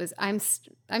me was, I'm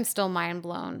still mind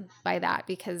blown by that,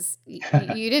 because you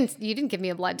didn't give me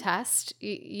a blood test.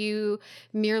 You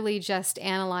merely just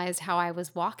analyzed how I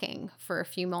was walking for a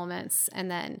few moments. And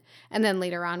then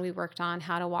later on we worked on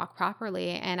how to walk properly.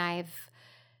 And I've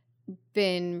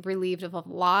been relieved of a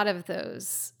lot of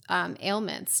those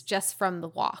ailments just from the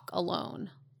walk alone.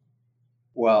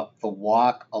 Well, the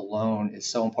walk alone is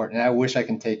so important. And I wish I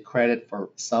can take credit for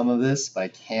some of this, but I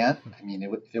can't. I mean,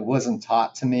 if it wasn't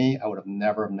taught to me, I would have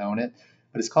never have known it.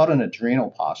 But it's called an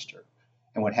adrenal posture.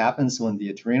 And what happens when the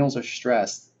adrenals are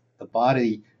stressed, the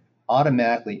body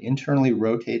automatically internally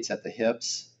rotates at the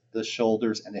hips, the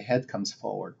shoulders, and the head comes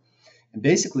forward. And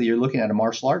basically, you're looking at a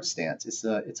martial arts stance. It's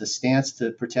a stance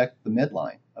to protect the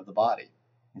midline of the body.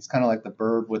 It's kind of like the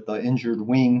bird with the injured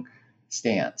wing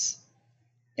stance.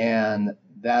 And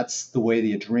that's the way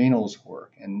the adrenals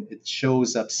work. And it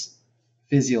shows up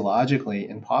physiologically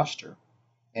in posture.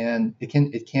 And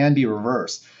it can be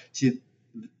reversed. See,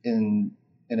 in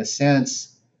a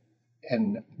sense,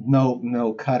 and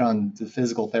no cut on the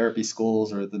physical therapy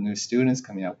schools or the new students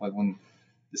coming out, but when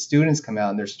the students come out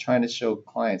and they're trying to show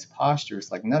clients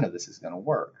postures, like none of this is going to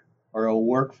work, or it'll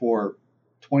work for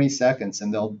 20 seconds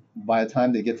and by the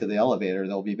time they get to the elevator,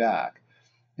 they'll be back.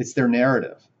 It's their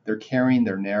narrative. They're carrying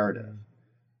their narrative.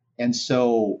 And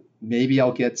so maybe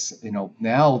I'll get,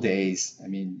 nowadays, I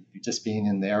mean, just being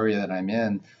in the area that I'm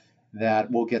in,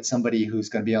 that we'll get somebody who's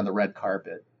going to be on the red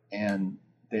carpet and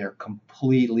they're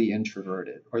completely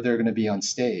introverted, or they're going to be on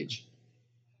stage.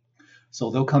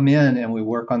 So they'll come in and we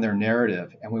work on their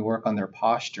narrative and we work on their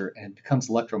posture, and it becomes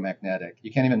electromagnetic.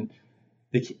 You can't even,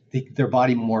 their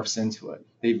body morphs into it.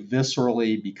 They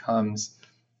viscerally becomes,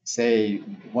 say,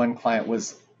 one client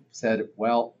said,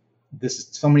 well, this is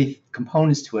so many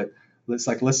components to it. Let's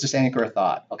just anchor a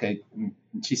thought. Okay. And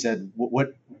she said,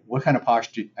 what kind of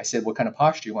posture? I said, what kind of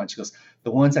posture you want? She goes,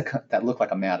 the ones that look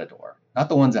like a matador, not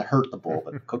the ones that hurt the bull,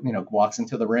 but, walks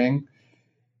into the ring.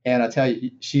 And I'll tell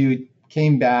you, she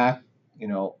came back,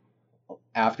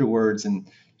 afterwards, and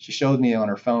she showed me on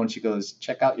her phone. She goes,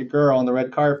 check out your girl on the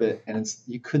red carpet. And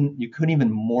you couldn't even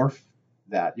morph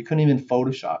that. You couldn't even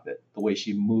Photoshop it, the way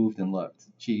she moved and looked.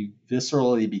 She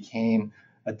viscerally became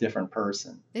a different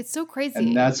person. It's so crazy.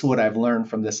 And that's what I've learned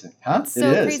from this. It's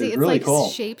so crazy. It's really like cool.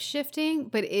 Shape shifting,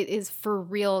 but it is for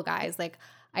real, guys. Like,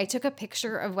 I took a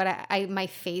picture of what my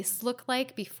face looked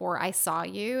like before I saw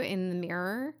you in the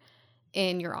mirror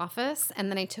in your office. And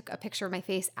then I took a picture of my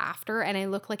face after, and I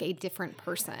look like a different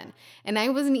person. And I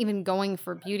wasn't even going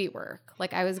for beauty work.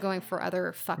 Like, I was going for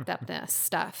other fucked upness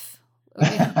stuff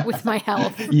with my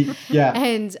health. Yeah.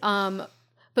 And,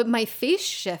 but my face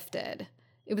shifted.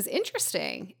 It was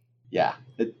interesting. Yeah.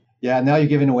 Now you're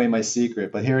giving away my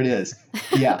secret, but here it is.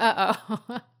 Yeah.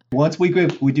 Uh-oh. Once we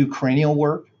do cranial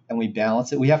work and we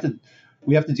balance it, we have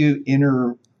to do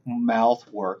inner mouth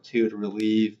work too, to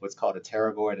relieve what's called a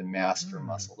pterygoid and masseter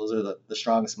muscle. Those are the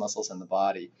strongest muscles in the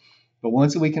body. But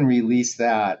once we can release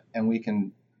that and we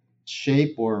can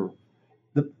shape, or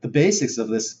the basics of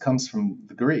this comes from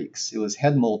the Greeks. It was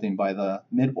head molding by the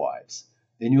midwives.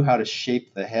 They knew how to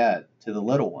shape the head to the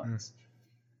little ones.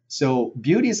 So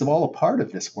beauty is all a part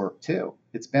of this work too.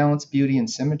 It's balance, beauty, and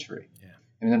symmetry. Yeah.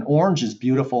 I mean, an orange is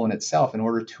beautiful in itself in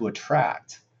order to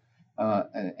attract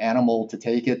an animal to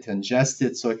take it, to ingest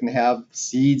it, so it can have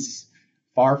seeds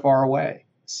far, far away.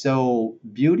 So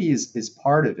beauty is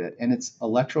part of it, and it's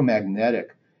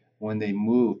electromagnetic when they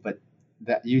move, but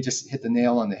that you just hit the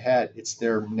nail on the head. It's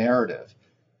their narrative.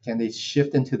 Can they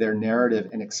shift into their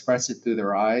narrative and express it through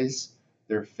their eyes,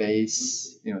 their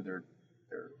face, their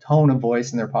tone of voice,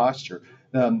 and their posture?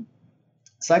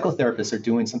 Psychotherapists are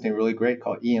doing something really great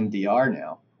called EMDR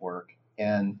now work,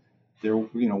 and they're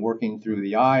working through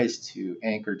the eyes to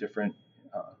anchor different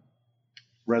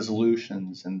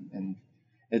resolutions, and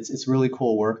it's really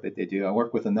cool work that they do. I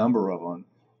work with a number of them,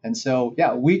 and so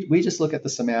we just look at the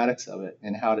somatics of it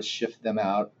and how to shift them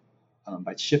out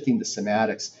by shifting the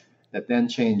somatics, that then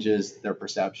changes their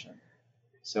perception.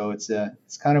 So it's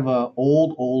kind of a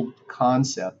old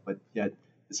concept, but yet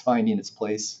it's finding its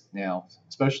place now,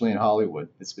 especially in Hollywood.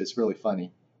 It's really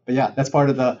funny. But yeah, that's part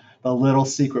of the little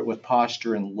secret with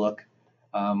posture and look.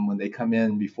 When they come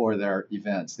in before their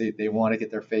events, they want to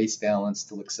get their face balanced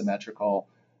to look symmetrical,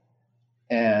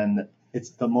 and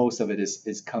it's the most of it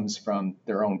is comes from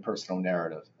their own personal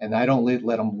narrative. And I don't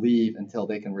let them leave until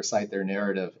they can recite their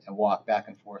narrative and walk back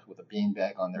and forth with a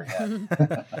beanbag on their head.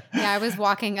 Yeah, I was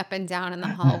walking up and down in the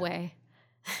hallway.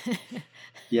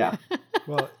 Yeah,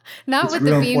 well, not with the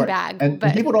beanbag, and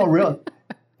but people don't realize.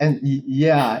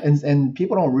 And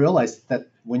people don't realize that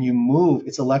when you move,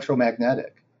 it's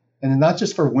electromagnetic. And not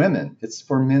just for women, it's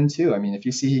for men too. I mean, if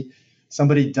you see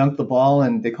somebody dunk the ball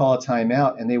and they call a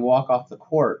timeout and they walk off the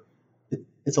court,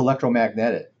 it's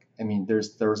electromagnetic. I mean,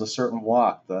 there's a certain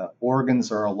walk. The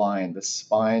organs are aligned. The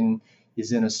spine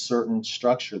is in a certain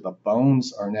structure. The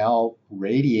bones are now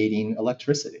radiating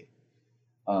electricity.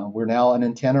 We're now an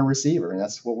antenna receiver, and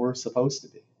that's what we're supposed to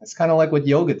be. It's kind of like what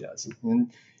yoga does.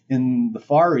 In the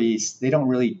Far East, they don't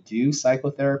really do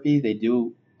psychotherapy. They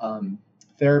do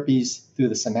therapies through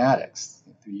the somatics,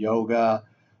 through yoga,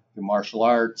 through martial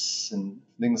arts, and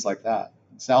things like that.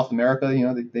 In South America,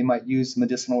 they might use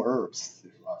medicinal herbs,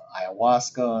 through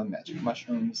ayahuasca, magic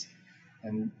mushrooms.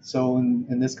 And so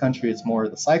in this country, it's more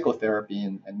the psychotherapy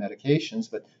and medications.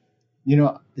 But,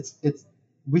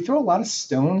 we throw a lot of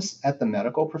stones at the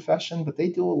medical profession, but they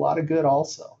do a lot of good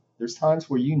also. There's times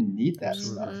where you need that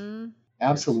stuff.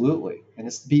 Absolutely. And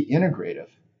it's to be integrative.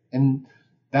 And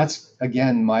that's,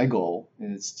 again, my goal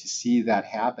is to see that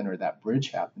happen, or that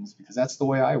bridge happens, because that's the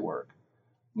way I work.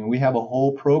 We have a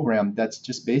whole program that's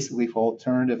just basically for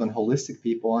alternative and holistic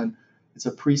people, and it's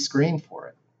a pre-screen for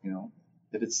it.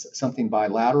 If it's something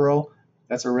bilateral,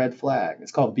 that's a red flag.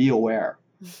 It's called Be Aware.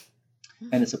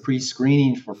 And it's a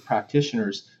pre-screening for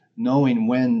practitioners, knowing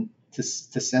when to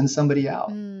send somebody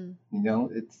out.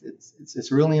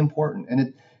 It's really important.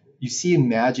 And you see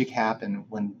magic happen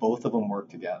when both of them work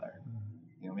together.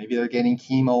 Maybe they're getting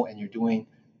chemo and you're doing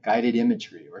guided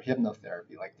imagery or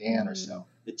hypnotherapy like Dan or so.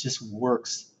 It just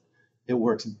works. It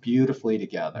works beautifully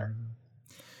together.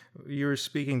 You were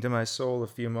speaking to my soul a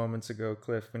few moments ago,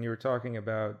 Cliff, when you were talking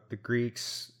about the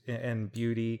Greeks and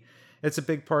beauty. It's a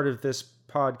big part of this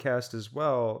podcast as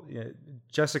well.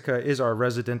 Jessica is our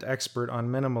resident expert on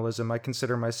minimalism. I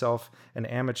consider myself an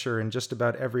amateur in just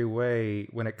about every way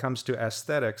when it comes to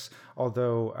aesthetics,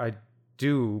 although I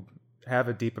do have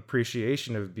a deep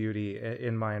appreciation of beauty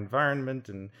in my environment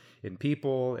and in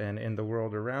people and in the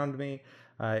world around me.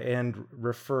 And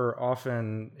refer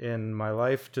often in my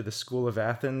life to the School of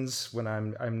Athens when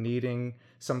I'm needing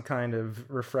some kind of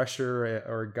refresher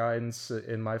or guidance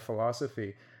in my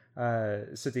philosophy.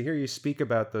 So to hear you speak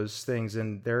about those things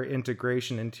and their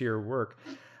integration into your work,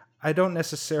 I don't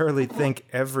necessarily think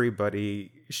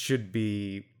everybody should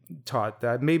be taught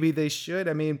that. Maybe they should.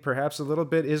 I mean, perhaps a little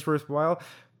bit is worthwhile.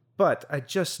 But I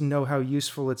just know how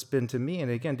useful it's been to me. And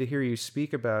again, to hear you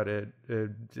speak about it,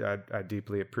 I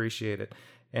deeply appreciate it.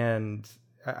 And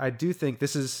I do think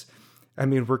this is,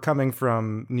 we're coming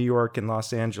from New York and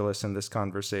Los Angeles in this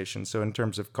conversation. So in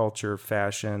terms of culture,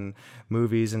 fashion,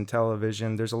 movies, and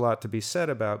television, there's a lot to be said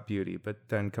about beauty. But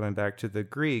then coming back to the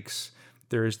Greeks,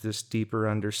 there is this deeper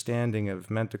understanding of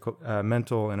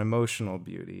mental and emotional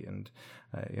beauty, and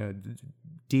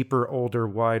deeper, older,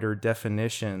 wider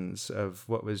definitions of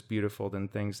what was beautiful than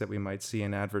things that we might see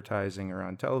in advertising or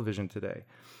on television today.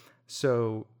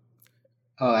 So,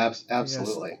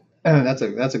 absolutely, yes.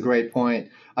 That's a great point.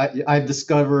 I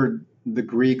discovered the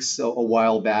Greeks a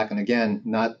while back, and again,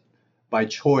 not by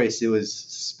choice. It was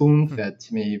spoon-fed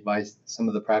to me by some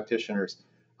of the practitioners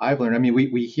I've learned.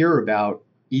 We hear about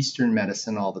Eastern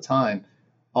medicine all the time,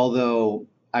 although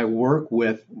I work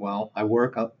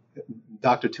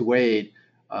Dr. Tuwade,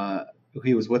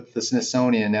 he was with the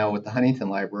Smithsonian, now with the Huntington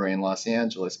Library in Los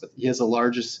Angeles, but he has the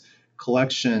largest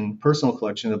personal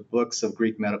collection of books of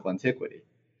Greek medical antiquity.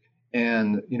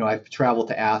 And, I've traveled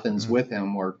to Athens with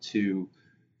him, or to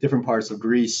different parts of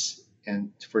Greece,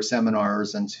 and for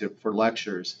seminars and for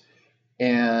lectures.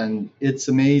 And it's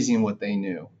amazing what they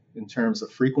knew in terms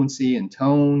of frequency and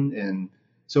tone. And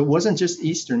so it wasn't just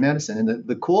Eastern medicine. And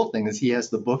the cool thing is he has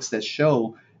the books that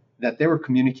show that they were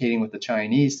communicating with the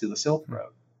Chinese through the Silk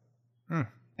Road.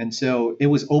 And so it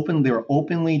was open. They were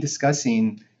openly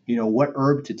discussing, what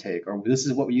herb to take, or this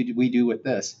is what we do with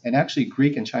this. And actually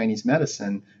Greek and Chinese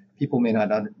medicine, people may not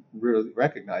really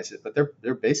recognize it, but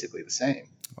they're basically the same.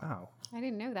 Wow. I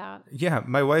didn't know that. Yeah.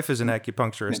 My wife is an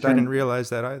acupuncturist. I didn't realize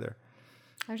that either.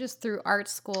 I was just through art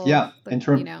school. Yeah.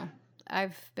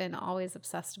 I've been always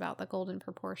obsessed about the golden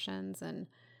proportions and,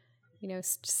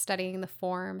 studying the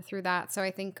form through that. So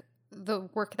I think the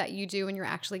work that you do when you're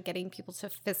actually getting people to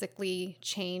physically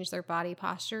change their body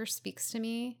posture speaks to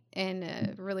me in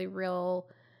a really real,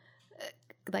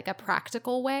 like a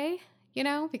practical way,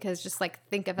 because just like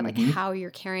think of it like how you're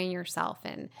carrying yourself,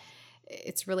 and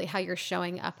it's really how you're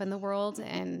showing up in the world.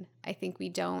 And I think we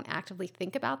don't actively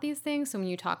think about these things. So when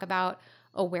you talk about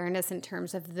awareness in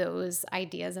terms of those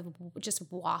ideas of just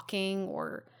walking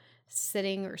or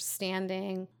sitting or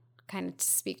standing, kind of to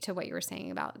speak to what you were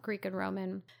saying about Greek and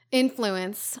Roman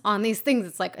influence on these things,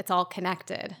 it's like it's all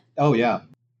connected. Oh, yeah.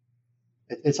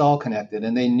 It's all connected.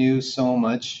 And they knew so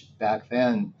much back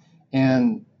then.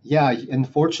 And yeah,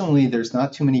 unfortunately, there's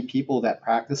not too many people that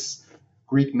practice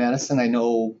Greek medicine. I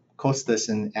know Kostas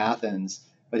in Athens,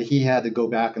 but he had to go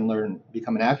back and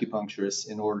become an acupuncturist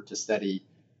in order to study,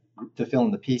 to fill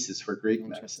in the pieces for Greek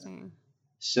medicine.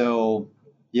 So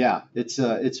yeah,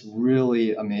 it's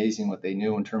really amazing what they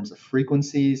knew in terms of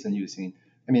frequencies and using.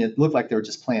 I mean, it looked like they were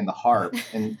just playing the harp,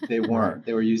 and they weren't.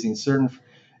 They were using certain.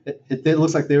 It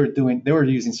looks like they were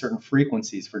using certain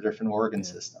frequencies for different organ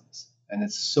systems, and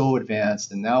it's so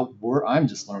advanced. And now I'm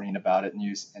just learning about it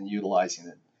and utilizing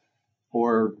it.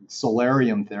 Or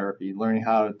solarium therapy, learning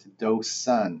how to dose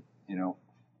sun,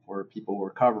 for people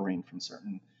recovering from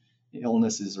certain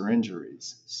illnesses or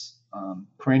injuries.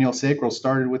 Cranial sacral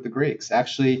started with the Greeks.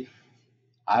 Actually,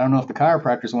 I don't know if the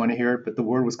chiropractors want to hear it, but the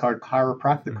word was called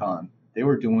chiropracticon. They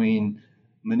were doing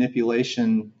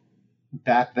manipulation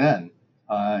back then,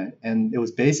 and it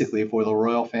was basically for the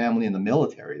royal family and the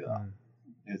military, though.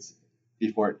 It's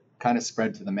before it kind of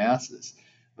spread to the masses,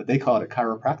 but they called it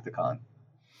chiropracticon.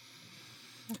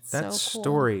 That so cool.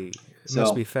 Story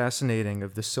must be fascinating,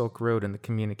 of the Silk Road and the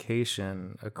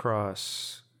communication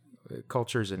across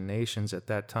cultures and nations at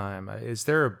that time. Is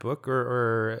there a book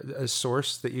or a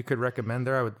source that you could recommend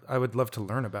there? I would love to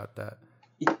learn about that.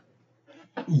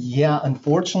 Yeah,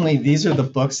 unfortunately, these are the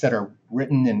books that are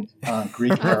written in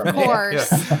Greek Aramaic. Of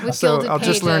course, with so I'll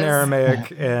pages. Just learn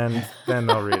Aramaic and then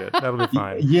I'll read it. That'll be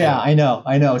fine. Yeah, I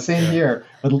know. Same here.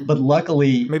 But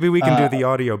luckily, maybe we can do the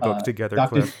audio book together,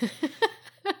 Cliff.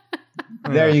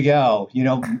 There you go.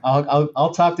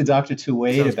 I'll talk to Dr.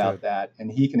 Tuwade about that,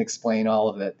 and he can explain all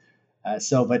of it.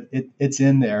 But it's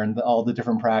in there and all the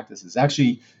different practices.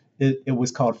 Actually, it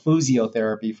was called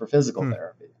physiotherapy for physical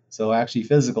therapy. So actually,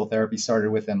 physical therapy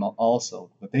started with them also,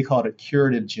 but they called it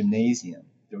curative gymnasium.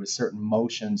 There was certain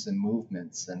motions and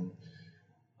movements, and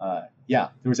there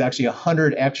was actually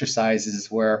 100 exercises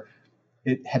where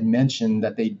it had mentioned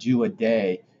that they do a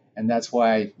day. And that's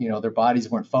why, their bodies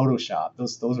weren't photoshopped.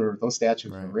 Those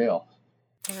statues were real.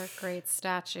 They're great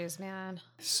statues, man.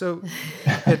 So,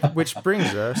 which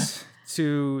brings us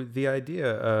to the idea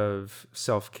of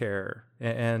self-care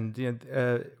and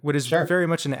what is very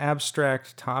much an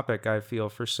abstract topic, I feel,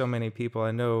 for so many people.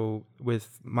 I know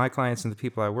with my clients and the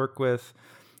people I work with,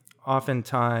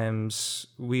 oftentimes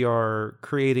we are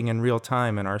creating in real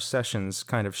time in our sessions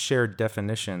kind of shared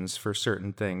definitions for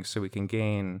certain things so we can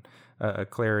gain a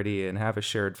clarity and have a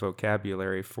shared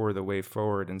vocabulary for the way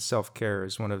forward. And self-care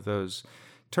is one of those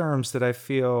terms that I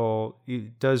feel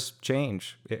does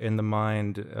change in the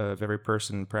mind of every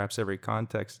person, perhaps every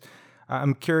context.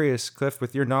 I'm curious, Cliff,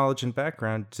 with your knowledge and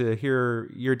background, to hear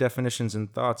your definitions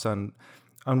and thoughts on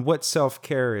what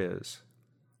self-care is.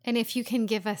 And if you can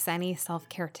give us any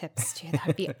self-care tips too,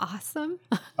 that'd be awesome.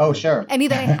 Oh, sure. Any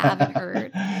that I haven't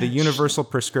heard. The universal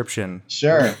prescription.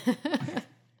 Sure.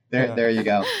 There you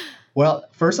go. Well,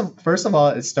 first of all,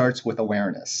 it starts with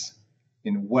awareness.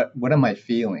 What am I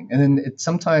feeling? And then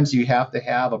sometimes you have to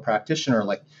have a practitioner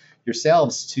like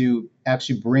yourselves to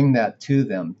actually bring that to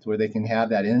them, to where they can have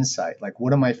that insight. Like,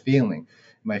 what am I feeling?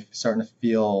 Am I starting to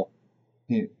feel?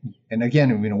 And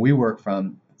again, we work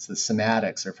from the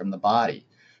somatics, or from the body.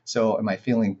 So, am I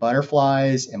feeling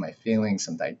butterflies? Am I feeling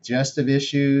some digestive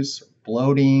issues,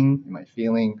 bloating? Am I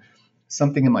feeling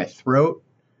something in my throat?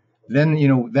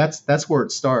 Then that's where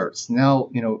it starts. Now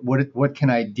what can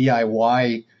I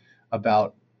DIY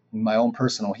about my own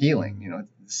personal healing?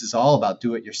 This is all about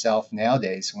do it yourself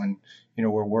nowadays, when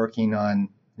we're working on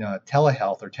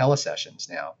telehealth or telesessions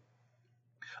now.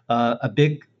 A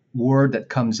big word that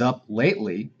comes up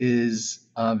lately is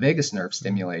vagus nerve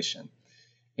stimulation,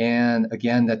 and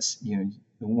again, that's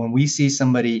when we see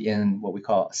somebody in what we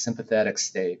call a sympathetic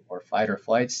state or fight or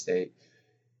flight state,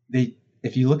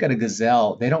 if you look at a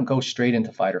gazelle, they don't go straight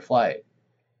into fight or flight.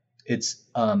 It's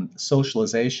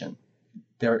socialization.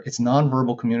 It's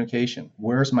nonverbal communication.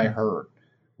 Where's my herd?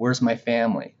 Where's my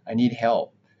family? I need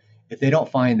help. If they don't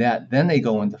find that, then they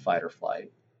go into fight or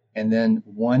flight. And then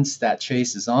once that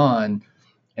chase is on,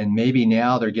 and maybe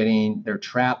now they're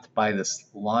trapped by this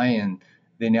lion,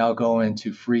 they now go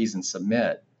into freeze and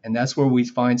submit. And that's where we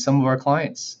find some of our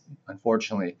clients,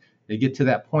 unfortunately. They get to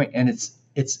that point, and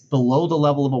it's below the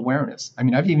level of awareness. I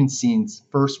mean, I've even seen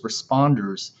first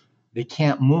responders, they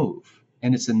can't move.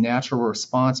 And it's a natural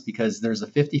response, because there's a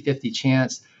 50-50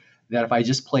 chance that if I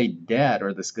just play dead,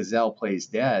 or this gazelle plays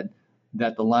dead,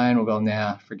 that the lion will go,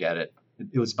 nah, forget it.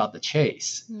 It was about the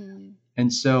chase.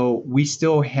 And so we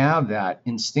still have that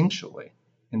instinctually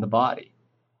in the body.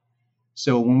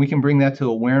 So when we can bring that to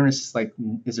awareness, it's like,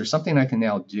 is there something I can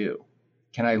now do?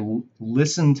 Can I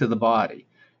listen to the body?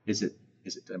 Is it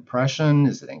depression?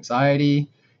 Is it anxiety?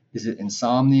 Is it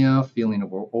insomnia, feeling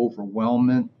of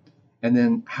overwhelmment? And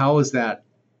then how is that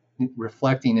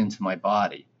reflecting into my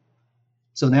body?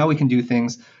 So now we can do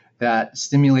things that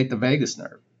stimulate the vagus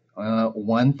nerve.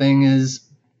 One thing is,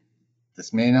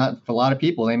 this may not, for a lot of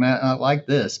people, they might not like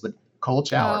this, but cold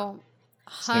shower. Oh,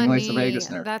 Stimulates the honey, vagus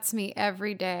nerve. that's me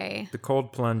every day. The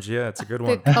cold plunge, yeah, it's a good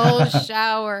The one. cold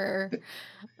shower.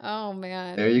 Oh,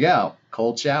 man. There you go,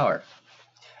 cold shower.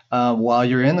 While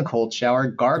you're in the cold shower,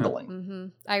 gargling Mm-hmm.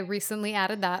 I recently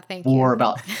added that. Thank for you.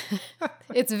 about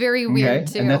It's very weird,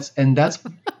 too. and that's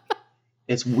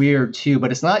it's weird too,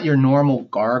 but it's not your normal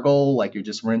gargle like you're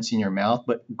just rinsing your mouth,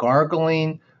 but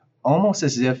gargling almost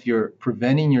as if you're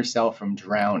preventing yourself from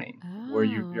drowning, where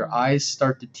your Oh. eyes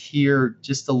start to tear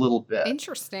just a little bit,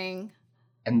 Interesting.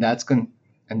 and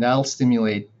that'll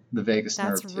stimulate the vagus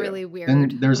nerve That's too. really weird.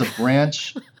 Then there's a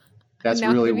branch that's Now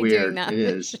I'm really gonna be doing weird. that It in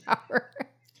the is. shower.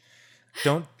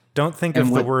 Don't think And of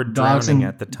the what word dogs drowning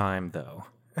and- at the time, though.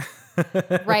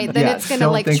 Right. Then Yeah, it's going to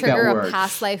don't like think that trigger a word.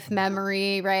 past life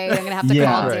memory, right? I'm going to have to Yeah.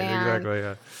 call Right, Dan. exactly,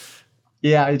 yeah.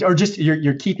 Yeah, or just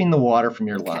you're keeping the water from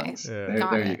your Okay. lungs. Yeah.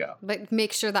 Got There it. you go. But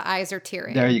make sure the eyes are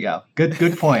tearing. There you go. Good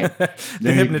point. The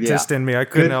There you- hypnotist yeah. in me, I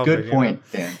couldn't help it. Good you know. point,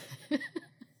 Dan.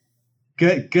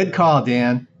 Good call,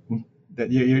 Dan. That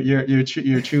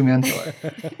you're a true mentor.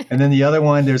 And then the other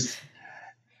one,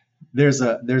 there's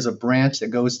a branch that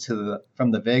goes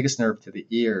from the vagus nerve to the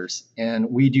ears, and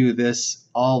we do this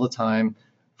all the time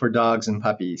for dogs and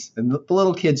puppies, and the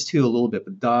little kids too a little bit,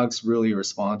 but dogs really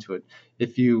respond to it.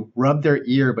 If you rub their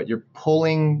ear, but you're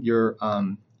pulling your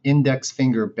index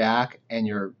finger back and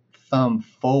your thumb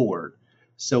forward,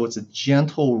 so it's a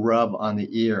gentle rub on the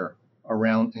ear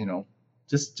around,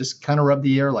 just kind of rub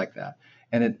the ear like that,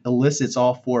 and it elicits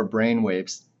all 4 brain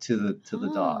waves to the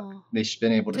dog. Oh. They've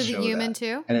been able to To show the human that,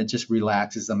 too? and it just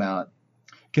relaxes them out.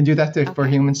 Can do that for Okay,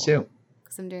 humans cool. too.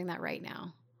 Because I'm doing that right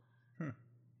now. Hmm.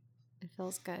 It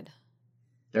feels good.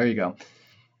 There you go.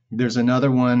 There's another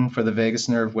one for the vagus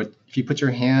nerve. If you put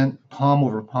your hand palm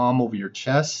over your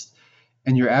chest,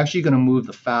 and you're actually going to move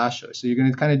the fascia. So you're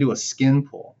going to kind of do a skin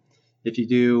pull. If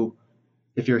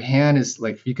your hand is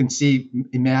like, you can see,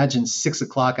 imagine 6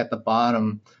 o'clock at the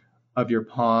bottom of your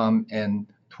palm and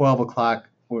 12 o'clock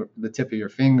where the tip of your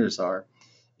fingers are.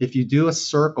 If you do a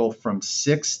circle from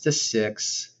 6 to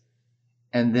 6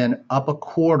 and then up a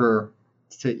quarter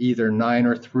to either 9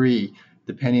 or 3,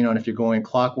 depending on if you're going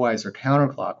clockwise or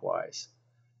counterclockwise,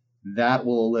 that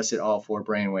will elicit all 4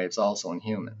 brain waves also in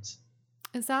humans.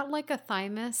 Is that like a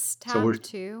thymus tap we're-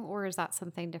 too? Or is that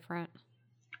something different?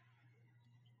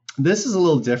 This is a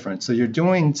little different. So you're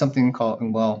doing something called,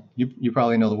 well, you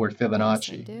probably know the word Yes, I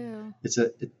Fibonacci. do.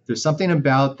 There's something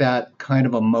about that kind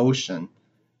of a motion,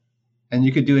 and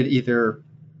you could do it either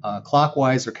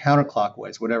clockwise or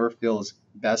counterclockwise, whatever feels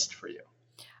best for you.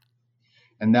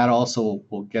 And that also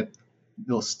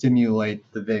will stimulate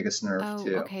the vagus nerve Oh,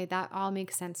 too. okay. That all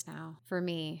makes sense now for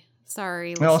me.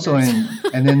 Sorry. And also,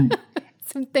 listeners. and then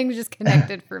Some things just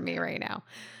connected for me right now.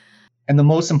 And the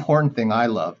most important thing I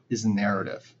love is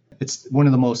narrative. It's one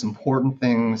of the most important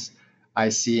things I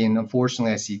see, and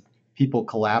unfortunately I see people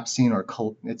collapsing, or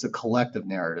it's a collective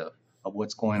narrative of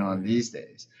what's going on these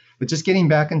days. But just getting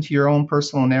back into your own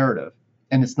personal narrative,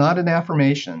 and it's not an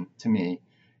affirmation to me.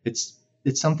 It's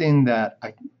something that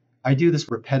I do this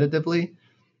repetitively.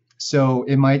 So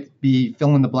it might be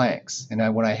fill in the blanks.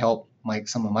 And when I help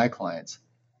some of my clients,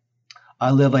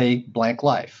 I live a blank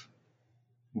life.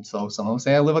 And so some of them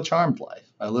say I live a charmed life,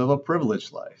 I live a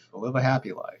privileged life, I live a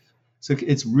happy life. So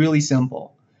it's really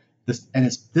simple. This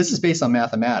is based on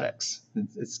mathematics.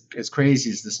 It's as crazy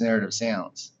as this narrative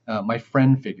sounds. My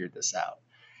friend figured this out.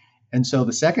 And so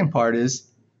the second part is,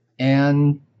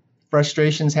 and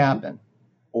frustrations happen,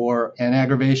 and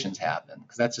aggravations happen,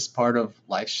 because that's just part of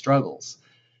life's struggles,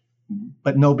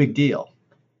 but no big deal.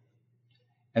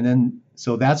 And then,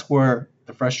 so that's where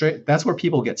that's where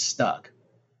people get stuck.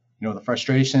 The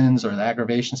frustrations or the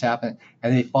aggravations happen,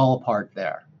 and they fall apart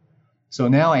there. So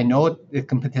now I know it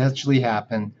can potentially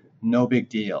happen, no big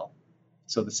deal.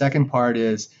 So the second part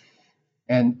is,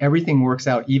 and everything works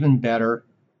out even better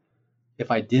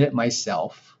if I did it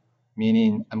myself,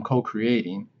 meaning I'm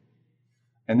co-creating.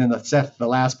 And then the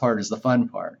last part is the fun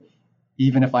part.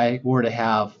 Even if I were to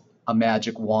have a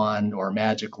magic wand or a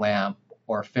magic lamp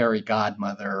or a fairy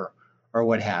godmother or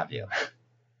what have you.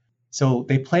 So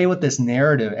they play with this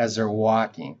narrative as they're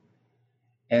walking.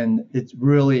 And it's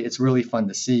really fun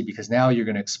to see, because now you're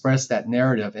going to express that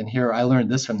narrative. And here, I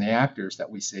learned this from the actors that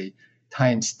we see,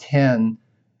 times 10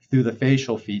 through the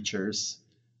facial features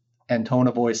and tone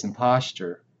of voice and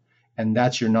posture. And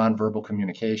that's your nonverbal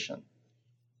communication,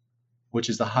 which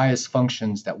is the highest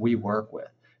functions that we work with.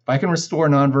 If I can restore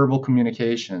nonverbal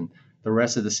communication, the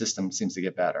rest of the system seems to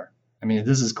get better. I mean,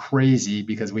 this is crazy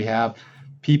because we have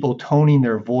people toning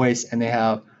their voice and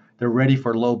they're ready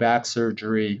for low back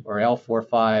surgery or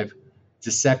L4-5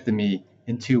 discectomy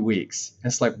in 2 weeks.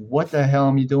 And it's like, what the hell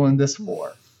am you doing this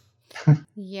for?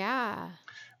 Yeah.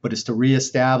 But it's to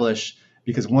reestablish,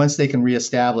 because once they can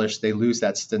reestablish, they lose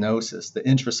that stenosis. The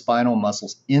intraspinal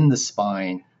muscles in the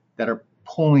spine that are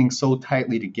pulling so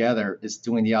tightly together is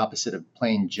doing the opposite of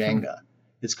playing Jenga.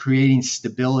 It's creating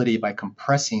stability by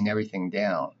compressing everything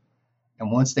down.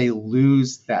 And once they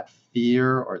lose that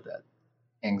fear or that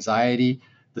anxiety,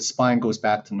 the spine goes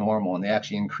back to normal and they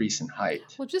actually increase in height.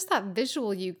 Well, just that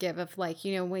visual you give of like,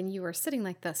 you know, when you are sitting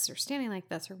like this or standing like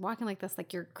this or walking like this,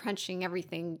 like you're crunching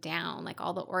everything down, like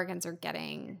all the organs are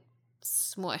getting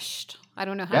smushed. I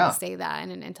don't know how to say that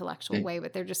in an intellectual way,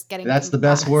 but they're just getting That's the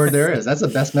best word there is. That's the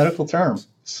best medical term.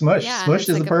 Smush. Yeah, Smush is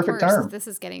like, the perfect term. This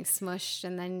is getting smushed,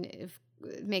 and then it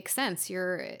makes sense.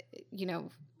 You're, you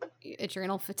know,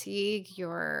 adrenal fatigue,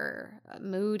 you're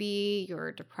moody,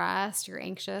 you're depressed, you're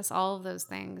anxious, all of those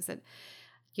things that,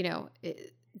 you know,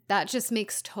 that just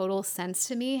makes total sense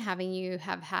to me, having you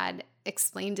have had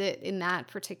explained it in that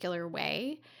particular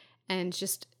way, and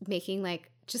just making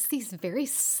like just these very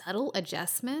subtle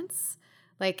adjustments.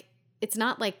 Like, it's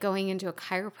not like going into a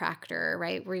chiropractor,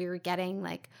 right, where you're getting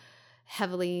like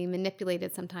heavily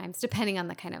manipulated sometimes, depending on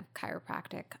the kind of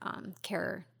chiropractic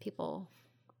care people,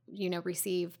 you know,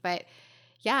 receive. But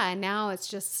yeah, now it's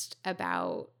just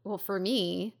about, well, for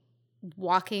me,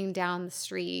 walking down the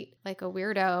street like a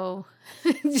weirdo,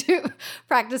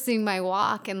 practicing my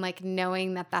walk and like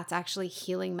knowing that that's actually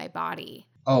healing my body.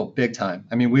 Oh, big time.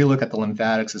 I mean, we look at the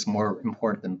lymphatics as more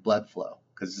important than blood flow,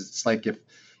 because it's like if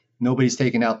nobody's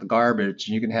taking out the garbage,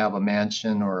 you can have a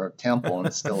mansion or a temple and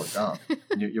it's still a dump.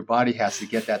 Your body has to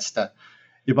get that stuff.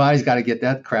 Your body's got to get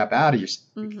that crap out of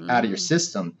your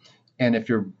system. And if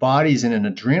your body's in an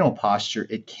adrenal posture,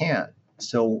 it can't.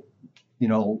 So, you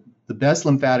know, the best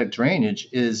lymphatic drainage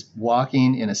is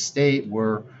walking in a state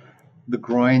where the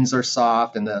groins are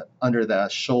soft and the under the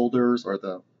shoulders, or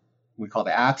we call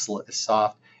the axilla, is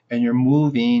soft, and you're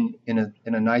moving in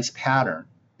a nice pattern.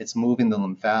 It's moving the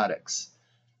lymphatics.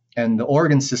 And the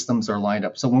organ systems are lined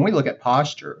up. So when we look at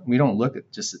posture, we don't look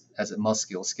at just as a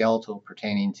musculoskeletal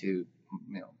pertaining to, you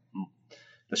know,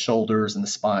 the shoulders and the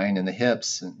spine and the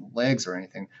hips and legs or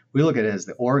anything. We look at it as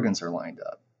the organs are lined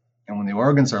up. And when the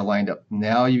organs are lined up,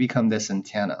 now you become this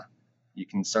antenna. You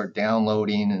can start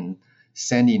downloading and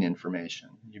sending information.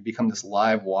 You become this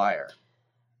live wire.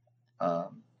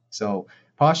 So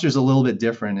posture is a little bit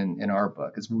different in our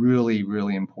book. It's really,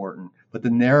 really important, but the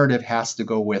narrative has to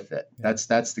go with it. That's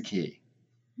the key.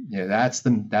 Yeah, that's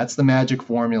the magic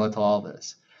formula to all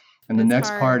this. And the next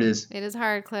part is, it is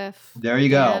hard, Cliff. There you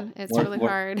go. It's really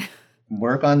hard.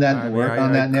 Work on that.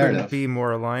 That narrative. Couldn't be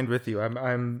more aligned with you.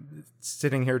 I'm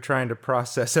sitting here trying to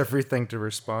process everything to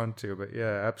respond to, but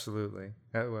yeah, absolutely,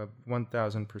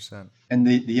 1,000%. And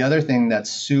the other thing that's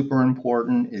super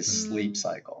important is sleep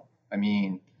cycle. I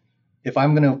mean, if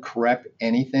I'm going to correct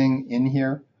anything in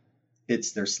here,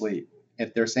 it's their sleep.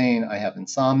 If they're saying I have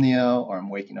insomnia or I'm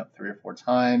waking up 3 or 4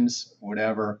 times,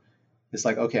 whatever, it's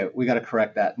like, okay, we got to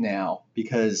correct that now,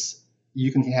 because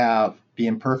you can be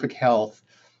in perfect health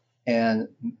and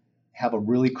have a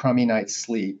really crummy night's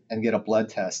sleep and get a blood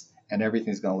test and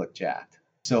everything's going to look jacked.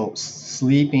 So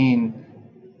sleeping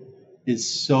is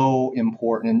so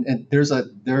important. And there's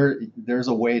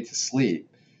a way to sleep.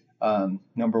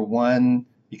 Number one,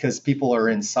 because people are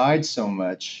inside so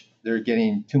much, they're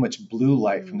getting too much blue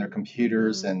light from their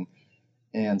computers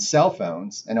and cell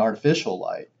phones and artificial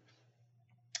light,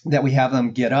 that we have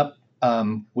them get up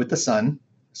with the sun.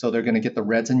 So they're going to get the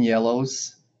reds and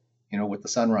yellows, you know, with the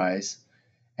sunrise.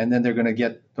 And then they're going to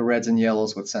get the reds and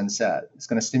yellows with sunset. It's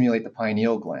going to stimulate the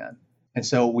pineal gland. And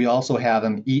so we also have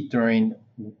them eat during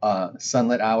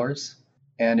sunlit hours.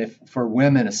 And if for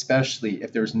women, especially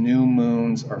if there's new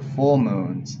moons or full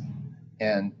moons,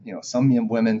 and, you know, some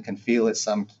women can feel it,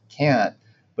 some can't,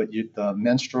 but the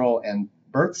menstrual and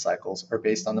birth cycles are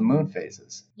based on the moon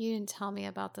phases. You didn't tell me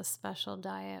about the special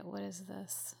diet. What is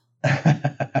this?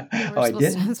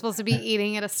 I'm supposed to be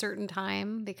eating at a certain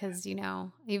time, because, you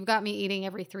know, you've got me eating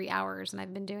every 3 hours and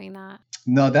I've been doing that.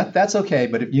 No, that's okay.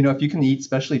 But if you can eat,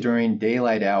 especially during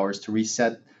daylight hours, to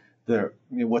reset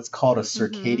what's called a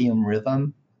circadian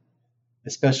rhythm,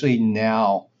 especially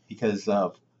now because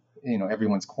of, you know,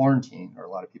 everyone's quarantined, or a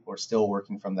lot of people are still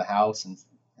working from the house and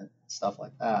stuff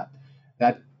like that.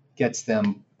 That gets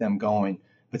them going.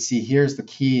 But see, here's the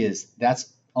key: is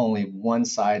that's only one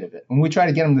side of it. When we try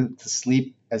to get them to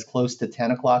sleep as close to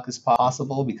 10 o'clock as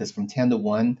possible, because from 10 to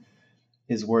 1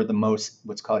 is where the most,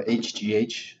 what's called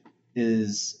HGH,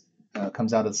 is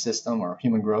comes out of the system, or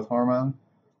human growth hormone,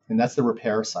 and that's the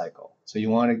repair cycle. So you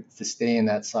want to stay in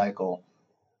that cycle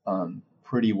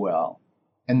pretty well.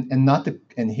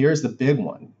 And here's the big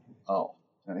one. Oh,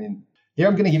 I mean, here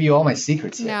I'm going to give you all my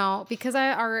secrets here. No, because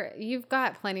you've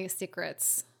got plenty of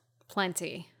secrets.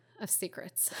 Plenty of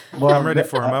secrets. Well, I'm ready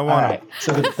for them. I want them.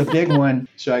 So the big one,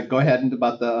 should I go ahead and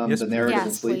about the narrative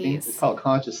of sleeping? Please. It's called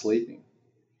conscious sleeping.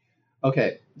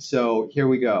 Okay, so here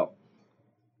we go.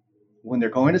 When they're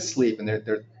going to sleep and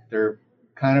they're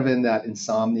kind of in that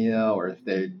insomnia, or if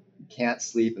they can't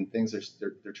sleep and things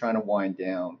they're trying to wind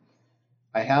down,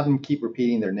 I have them keep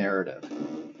repeating their narrative.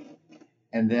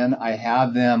 And then I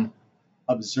have them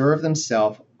observe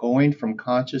themselves going from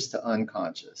conscious to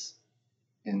unconscious.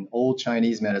 In old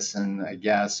Chinese medicine, I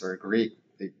guess, or Greek,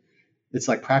 it's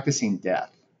like practicing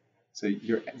death. So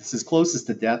it's as close as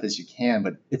to death as you can,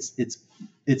 but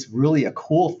it's really a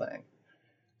cool thing.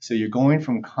 So you're going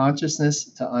from consciousness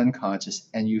to unconscious,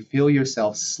 and you feel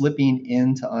yourself slipping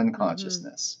into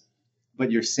unconsciousness.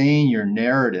 But you're saying your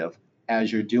narrative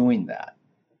as you're doing that.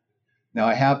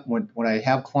 Now, when I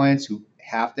have clients who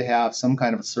have to have some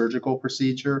kind of a surgical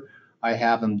procedure, I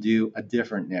have them do a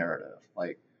different narrative,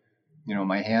 like,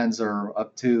 my hands are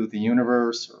up to the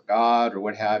universe or God or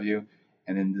what have you,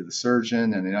 and then to the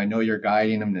surgeon, and then I know you're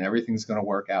guiding them, and everything's going to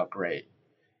work out great.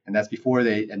 And that's before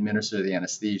they administer the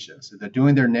anesthesia. So they're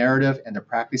doing their narrative, and they're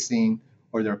practicing,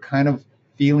 or they're kind of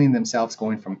feeling themselves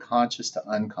going from conscious to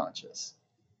unconscious.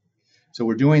 So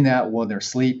we're doing that while they're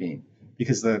sleeping,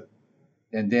 because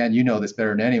and Dan, you know this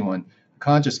better than anyone, the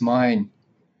conscious mind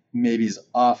maybe is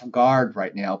off guard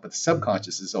right now, but the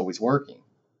subconscious is always working.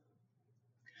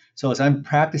 So as I'm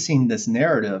practicing this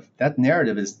narrative, that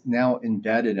narrative is now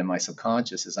embedded in my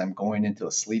subconscious as I'm going into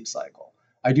a sleep cycle.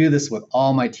 I do this with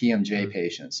all my TMJ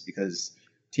patients, because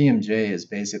TMJ is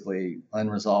basically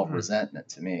unresolved resentment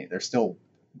to me. They're still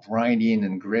grinding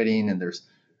and gritting, and there's,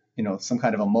 some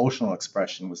kind of emotional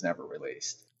expression was never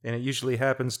released. And it usually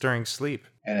happens during sleep.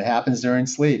 And it happens during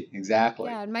sleep, exactly.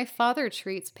 Yeah, and my father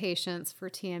treats patients for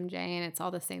TMJ, and it's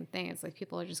all the same thing. It's like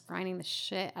people are just grinding the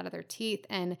shit out of their teeth.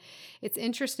 And it's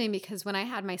interesting because when I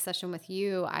had my session with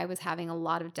you, I was having a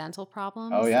lot of dental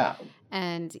problems. Oh, yeah.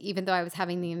 And even though I was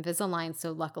having the Invisalign,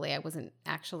 so luckily I wasn't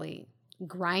actually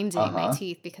grinding my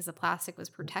teeth because the plastic was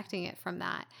protecting it from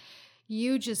that.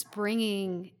 You just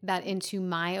bringing that into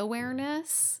my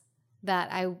awareness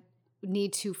that I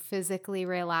need to physically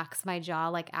relax my jaw,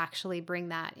 like actually bring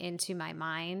that into my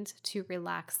mind to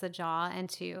relax the jaw and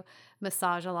to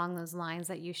massage along those lines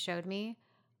that you showed me.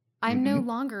 I'm no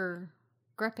longer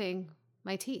gripping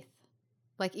my teeth.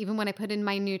 Like even when I put in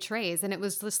my new trays, and it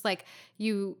was just like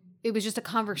it was just a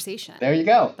conversation. There you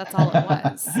go. That's all it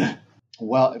was.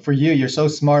 Well, for you're so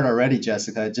smart already,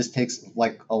 Jessica. It just takes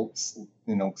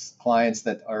clients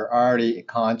that are already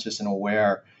conscious and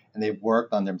aware, and they've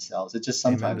worked on themselves. It just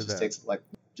sometimes just takes like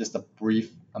just a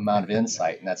brief amount of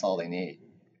insight, and that's all they need.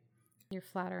 You're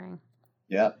flattering.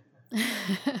 Yeah.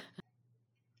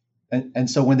 And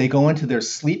so when they go into their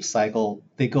sleep cycle,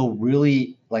 they go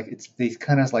really they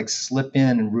kind of like slip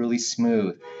in and really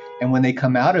smooth. And when they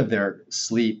come out of their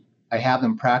sleep, I have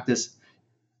them practice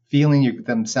feeling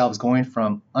themselves going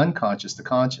from unconscious to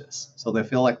conscious. So they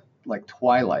feel like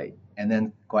twilight, and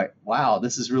then like, wow,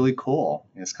 this is really cool.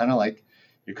 And it's kind of like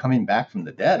you're coming back from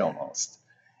the dead almost.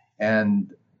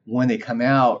 And when they come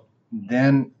out,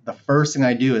 then the first thing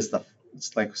I do is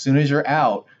it's like as soon as you're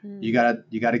out, you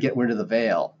gotta get rid of the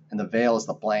veil, and the veil is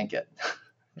the blanket.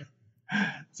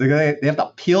 So they have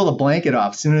to peel the blanket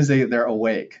off as soon as they're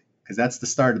awake, because that's the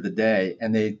start of the day,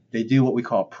 and they do what we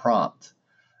call a prompt.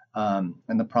 And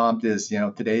the prompt is,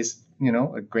 today's,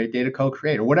 a great day to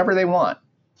co-create, or whatever they want.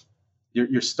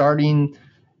 You're starting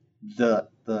the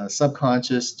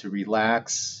subconscious to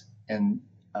relax, and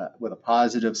with a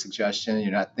positive suggestion.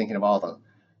 You're not thinking of all the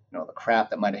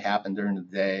crap that might have happened during the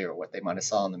day or what they might have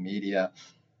saw in the media.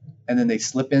 And then they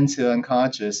slip into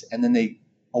unconscious, and then they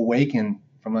awaken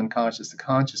from unconscious to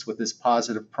conscious with this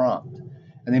positive prompt.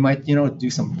 And they might, do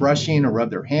some brushing or rub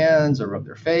their hands or rub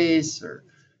their face or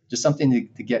just something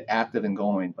to get active and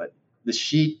going. But the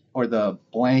sheet or the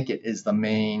blanket is the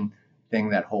main thing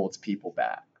that holds people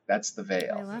back. That's the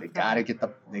veil.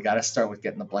 They gotta start with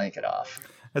getting the blanket off.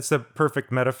 That's the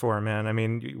perfect metaphor, man. I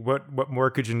mean, what more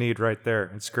could you need right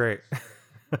there? It's great.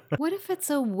 What if it's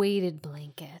a weighted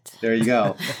blanket? There you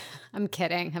go. I'm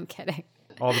kidding.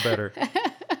 All the better.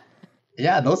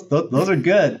 Yeah, those are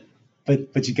good.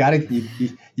 But you gotta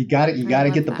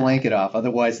get the blanket off.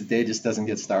 Otherwise the day just doesn't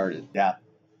get started.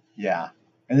 Yeah.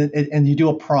 And you do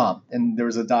a prompt. And there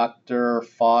was a Dr.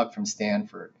 Fogg from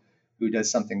Stanford who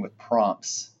does something with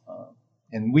prompts.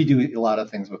 And we do a lot of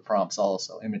things with prompts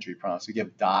also, imagery prompts. We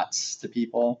give dots to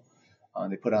people.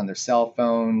 They put on their cell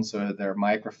phones or their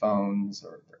microphones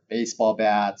or their baseball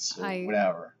bats or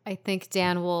whatever. I think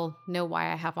Dan will know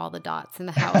why I have all the dots in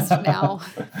the house now.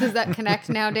 Does that connect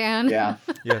now, Dan? Yeah.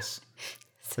 Yes.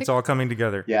 It's all coming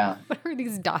together. Yeah. What are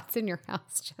these dots in your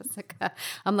house, Jessica?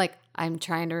 I'm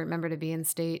trying to remember to be in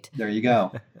state. There you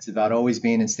go. It's about always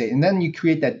being in state. And then you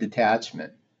create that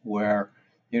detachment where,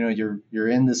 you're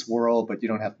in this world, but you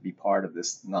don't have to be part of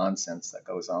this nonsense that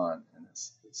goes on and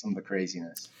some of the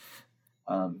craziness.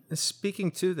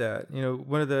 Speaking to that,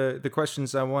 one of the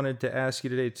questions I wanted to ask you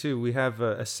today too, we have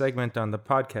a segment on the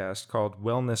podcast called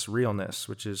Wellness Realness,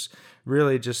 which is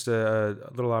really just a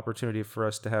little opportunity for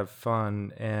us to have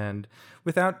fun and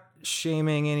without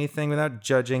shaming anything, without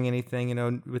judging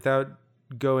anything, without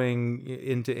going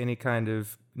into any kind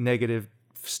of negative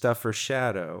stuff or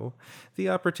shadow, the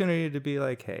opportunity to be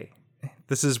like, hey,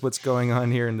 this is what's going on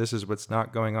here and this is what's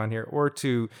not going on here, or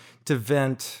to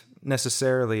vent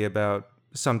necessarily about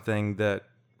something that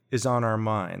is on our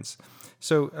minds.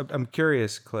 So I'm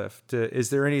curious, Cliff, is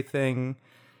there anything,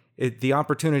 the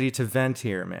opportunity to vent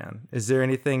here, man, is there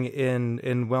anything in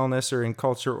wellness or in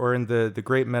culture or in the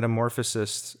great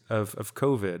metamorphosis of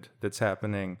COVID that's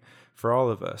happening for all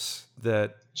of us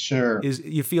that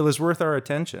you feel is worth our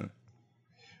attention?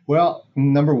 Well,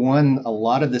 number one, a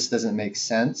lot of this doesn't make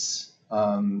sense.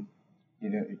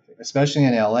 Especially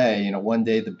in LA, one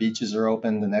day the beaches are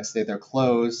open, the next day they're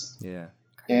closed. Yeah.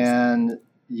 And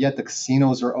yet the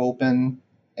casinos are open,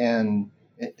 and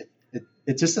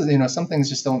it just, some things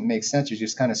just don't make sense. You're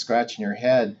just kind of scratching your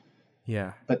head.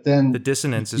 Yeah. But then the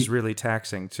dissonance is really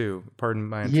taxing too. Pardon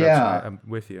my interruption. Yeah. I'm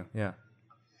with you. Yeah.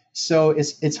 So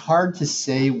it's hard to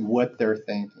say what they're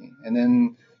thinking. And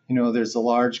then, there's a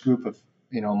large group of,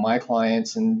 my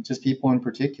clients and just people in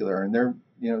particular, and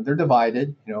they're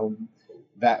divided,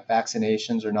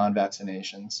 vaccinations or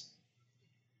non-vaccinations.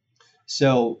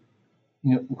 So,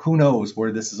 who knows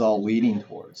where this is all leading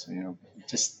towards,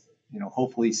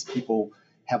 hopefully people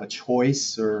have a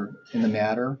choice or in the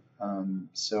matter.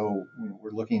 So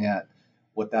we're looking at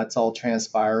what that's all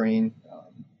transpiring,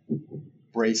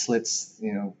 bracelets,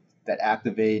 that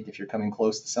activate if you're coming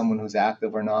close to someone who's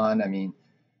active or not. I mean,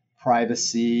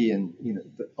 privacy and,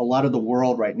 a lot of the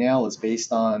world right now is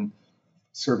based on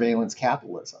surveillance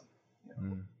capitalism.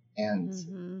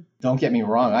 And don't get me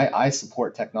wrong, I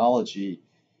support technology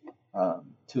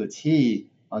to a T.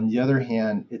 On the other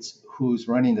hand, it's who's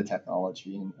running the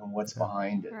technology and what's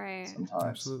behind it sometimes.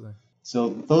 Absolutely. So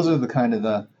those are the kind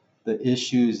of the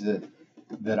issues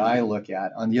that I look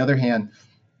at. On the other hand,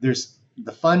 there's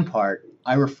the fun part.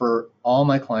 I refer all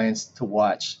my clients to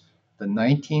watch the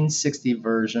 1960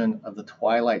 version of The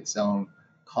Twilight Zone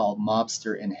called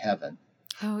Mobster in Heaven.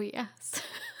 Oh, yes.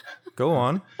 Go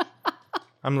on.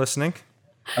 I'm listening.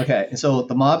 Okay, and so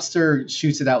the mobster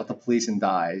shoots it out with the police and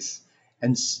dies.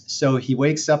 And so he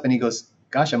wakes up and he goes,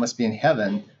 gosh, I must be in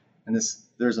heaven. And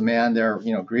there's a man there,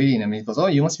 greeting him. He goes, oh,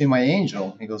 you must be my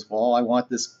angel. He goes, well, I want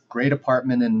this great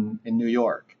apartment in New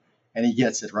York. And he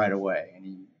gets it right away. And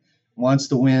he wants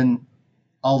to win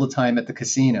all the time at the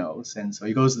casinos. And so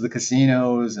he goes to the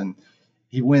casinos and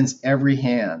he wins every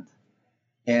hand.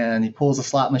 And he pulls a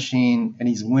slot machine and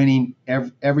he's winning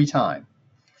every time.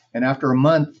 And after a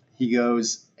month, he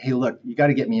goes, hey, look, you got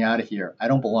to get me out of here. I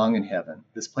don't belong in heaven.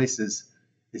 This place is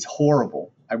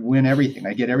horrible. I win everything.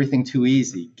 I get everything too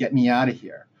easy. Get me out of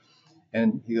here.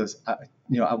 And he goes, I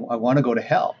want to go to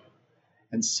hell.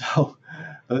 And so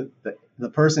the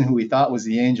person who we thought was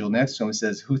the angel next to him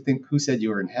says, who said you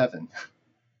were in heaven?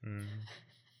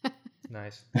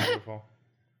 Nice. Beautiful.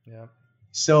 Yeah.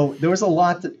 So there was a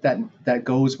lot that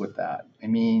goes with that. I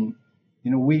mean,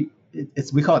 we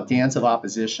call it dance of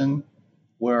opposition,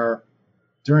 where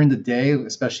during the day,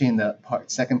 especially in the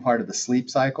second part of the sleep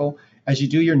cycle, as you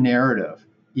do your narrative,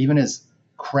 even as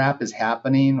crap is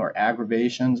happening or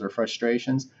aggravations or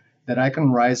frustrations, that I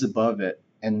can rise above it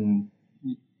and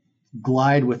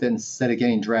glide with it instead of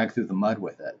getting dragged through the mud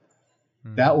with it.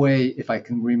 Mm-hmm. That way, if I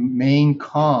can remain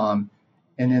calm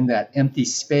and in that empty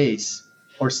space,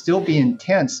 or still be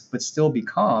intense but still be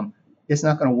calm, it's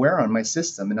not going to wear on my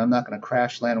system and I'm not going to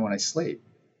crash land when I sleep.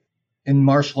 In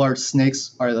martial arts,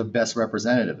 snakes are the best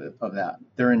representative of that.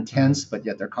 They're intense, but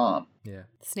yet they're calm. Yeah.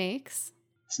 Snakes?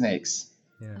 Snakes.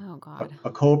 Yeah. Oh, God. A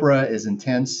cobra is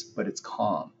intense, but it's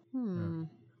calm. Yeah.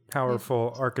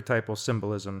 Powerful archetypal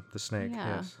symbolism, the snake,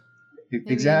 yeah. yes.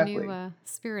 Exactly. Maybe a new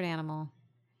spirit animal.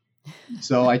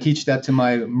 So I teach that to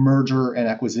my merger and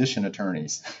acquisition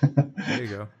attorneys. There you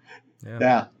go.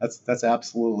 Yeah, that's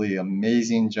absolutely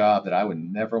amazing job that I would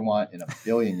never want in a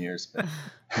billion years. But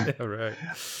Yeah, right.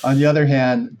 on the other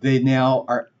hand, they now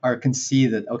can see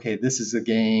that, okay, this is a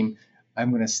game. I'm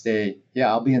going to stay. Yeah,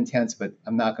 I'll be intense, but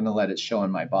I'm not going to let it show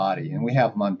in my body. And we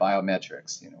have them on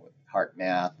biometrics, with heart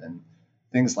math and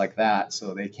things like that,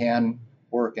 so they can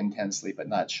work intensely but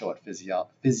not show it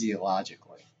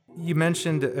physiologically. You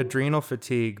mentioned adrenal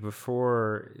fatigue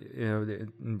before,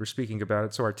 and we're speaking about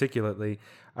it so articulately.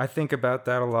 I think about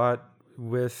that a lot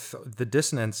with the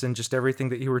dissonance and just everything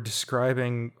that you were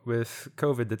describing with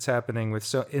COVID that's happening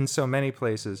in so many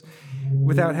places,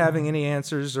 without having any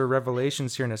answers or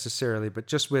revelations here necessarily, but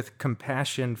just with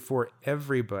compassion for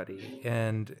everybody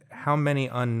and how many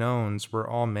unknowns we're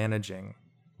all managing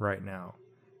right now.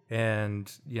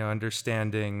 And,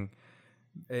 understanding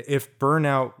if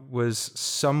burnout was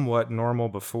somewhat normal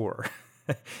before,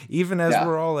 even as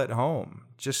we're all at home,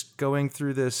 just going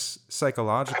through this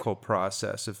psychological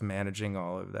process of managing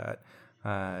all of that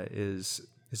is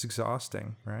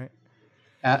exhausting, right?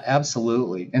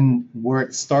 Absolutely. And where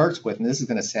it starts with, and this is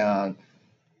going to sound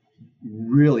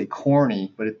really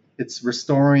corny, but it's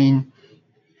restoring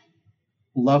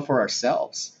love for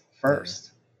ourselves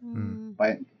first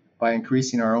by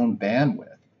increasing our own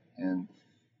bandwidth and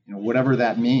whatever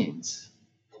that means.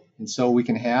 And so we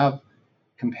can have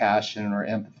compassion or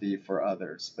empathy for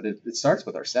others, but it starts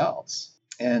with ourselves.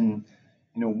 And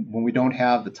when we don't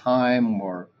have the time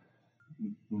or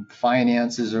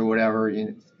finances or whatever,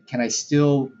 can I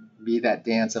still be that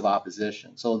dance of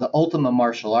opposition? So the ultimate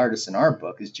martial artist in our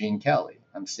book is Gene Kelly.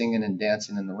 I'm singing and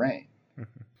dancing in the rain.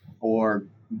 Or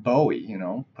Bowie,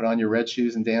 put on your red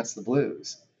shoes and dance the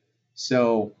blues.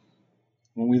 So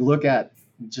when we look at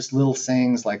just little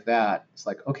sayings like that, it's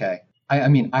like, okay,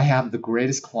 I have the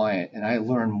greatest client and I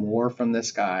learn more from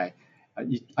this guy.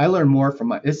 I learn more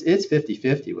from it's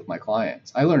 50-50 with my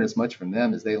clients. I learn as much from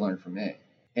them as they learn from me.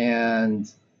 And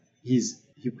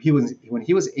when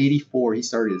he was 84, he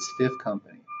started his 5th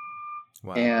company.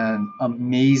 Wow. And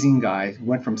amazing guy,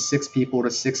 went from 6 people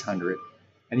to 600.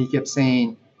 And he kept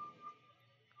saying,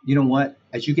 you know what,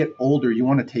 as you get older, you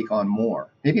want to take on more,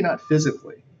 maybe not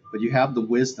physically, but you have the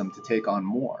wisdom to take on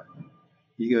more.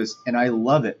 He goes, and I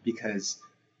love it because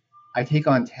I take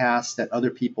on tasks that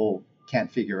other people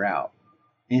can't figure out.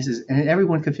 And he says, and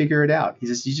everyone can figure it out. He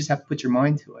says, you just have to put your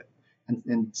mind to it. And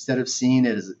instead of seeing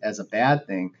it as a bad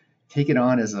thing, take it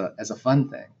on as a fun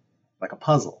thing, like a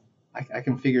puzzle. I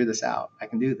can figure this out. I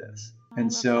can do this.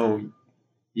 And so, that.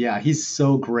 Yeah, he's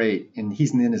so great. And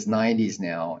he's in his 90s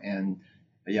now. And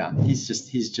yeah, he's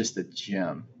just a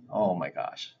gem. Oh my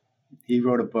gosh. He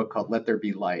wrote a book called Let There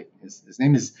Be Light. His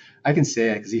name is, I can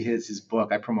say it because he has his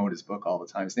book. I promote his book all the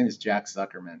time. His name is Jack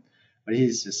Zuckerman, but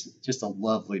he's just a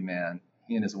lovely man,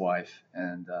 he and his wife.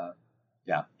 And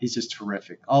yeah, he's just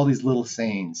terrific. All these little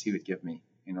sayings he would give me,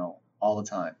 all the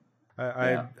time.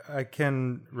 I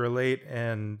can relate,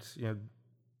 and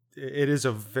it is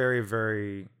a very,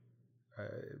 very,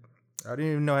 I don't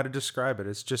even know how to describe it.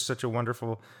 It's just such a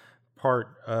wonderful part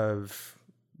of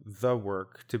the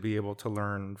work to be able to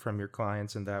learn from your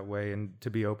clients in that way and to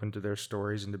be open to their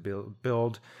stories and to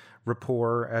build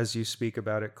rapport as you speak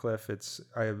about it, Cliff. It's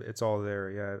all there.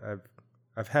 Yeah.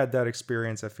 I've had that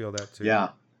experience. I feel that too. Yeah.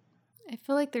 I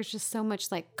feel like there's just so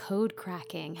much like code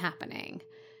cracking happening,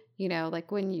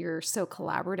 like when you're so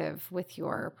collaborative with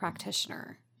your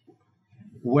practitioner.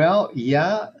 Well,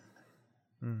 yeah.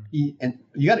 And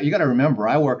you got to remember,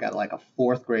 I work at like a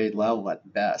 4th grade level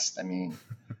at best. I mean,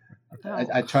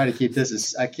 I try to keep this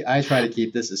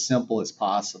as simple as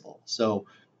possible. So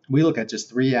we look at just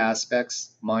 3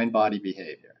 aspects: mind, body,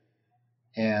 behavior.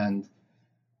 And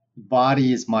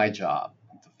body is my job.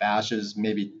 The fascia is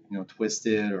maybe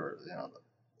twisted, or the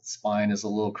spine is a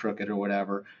little crooked or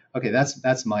whatever. Okay,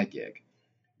 that's my gig.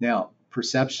 Now,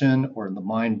 perception or the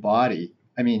mind body,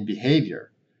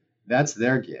 behavior, that's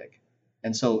their gig.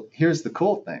 And so here's the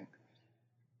cool thing.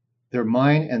 Their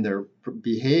mind and their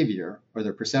behavior, or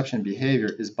their perception behavior,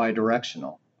 is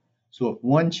bidirectional. So if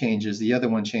one changes, the other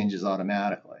one changes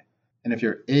automatically. And if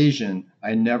you're Asian,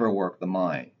 I never work the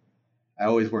mind. I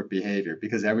always work behavior,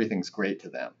 because everything's great to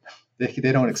them.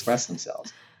 They don't express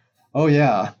themselves. Oh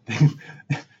yeah,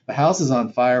 the house is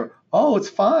on fire. Oh, it's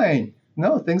fine.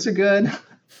 No, things are good.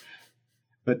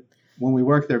 But when we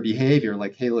work their behavior,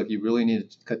 like, hey, look, you really need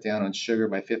to cut down on sugar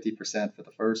by 50% for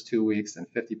the first 2 weeks, and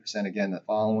 50% again the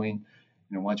following.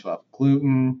 Once you have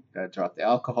gluten, got to drop the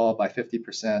alcohol by 50%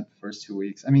 the first 2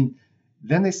 weeks.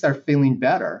 Then they start feeling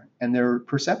better, and their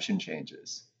perception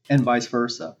changes, and vice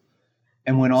versa.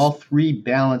 And when all 3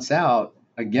 balance out,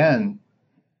 again,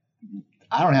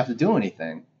 I don't have to do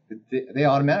anything. They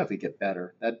automatically get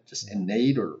better. That just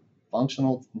innate or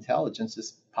functional intelligence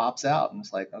just pops out, and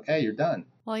it's like, okay, you're done.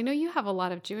 Well, I know you have a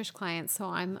lot of Jewish clients, so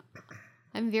I'm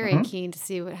very keen to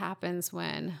see what happens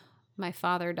when my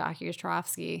father, Dr.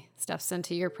 Yastrzofsky, steps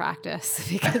into your practice,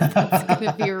 because that's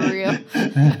going to be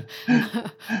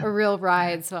a real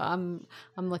ride. So I'm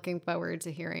looking forward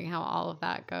to hearing how all of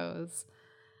that goes.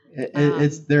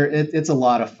 It's a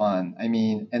lot of fun. I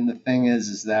mean, and the thing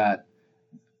is that,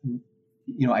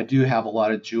 I do have a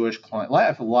lot of Jewish clients. I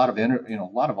have a lot of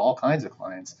all kinds of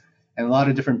clients, and a lot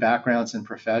of different backgrounds and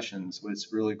professions, which is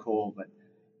really cool. But,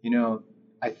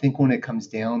 I think when it comes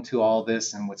down to all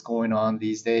this and what's going on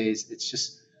these days, it's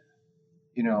just,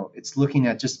 it's looking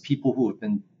at just people who have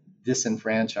been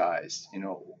disenfranchised,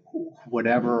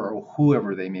 whatever or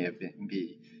whoever they may have been,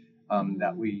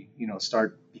 that we,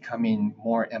 start becoming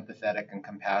more empathetic and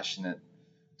compassionate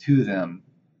to them.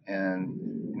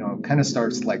 And, it kind of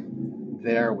starts like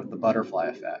there with the butterfly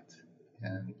effect.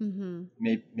 And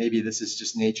maybe this is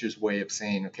just nature's way of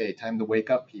saying, okay, time to wake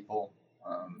up, people.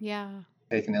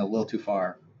 Taking it a little too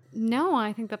far. No,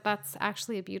 I think that's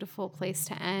actually a beautiful place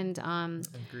to end.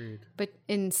 Agreed. But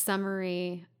in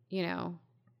summary,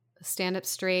 stand up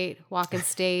straight, walk in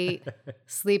state,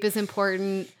 sleep is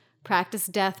important, practice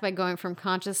death by going from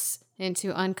conscious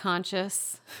into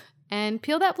unconscious, and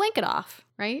peel that blanket off,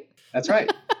 right? That's right.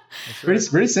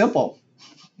 Pretty simple.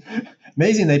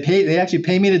 Amazing. They actually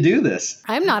pay me to do this.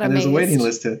 I'm not amazed. There's a waiting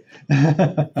list to.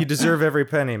 You deserve every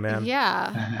penny, man.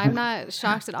 Yeah, I'm not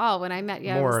shocked at all. When I met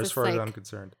you, more I was as far as I'm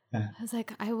concerned. I was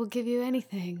like, I will give you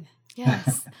anything.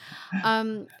 Yes.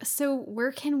 So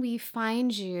where can we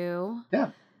find you?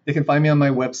 Yeah, you can find me on my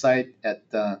website at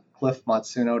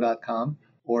cliffmatsuno.com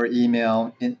or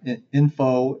email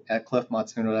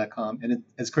info@cliffmatsuno.com. And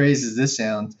as crazy as this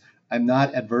sounds, I'm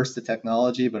not adverse to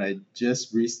technology, but I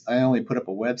only put up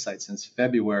a website since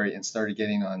February and started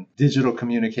getting on digital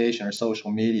communication or social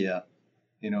media,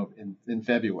 in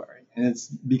February. And it's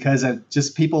because of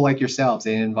just people like yourselves.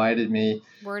 They invited me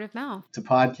word of mouth to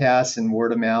podcasts and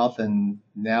word of mouth. And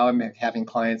now I'm having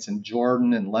clients in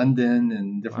Jordan and London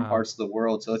and different parts of the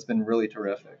world. So it's been really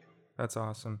terrific. That's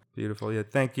awesome. Beautiful. Yeah.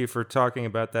 Thank you for talking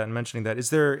about that and mentioning that. Is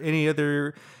there any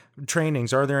other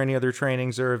trainings? Are there any other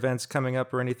trainings or events coming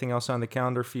up or anything else on the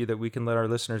calendar for you that we can let our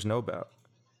listeners know about?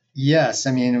 Yes.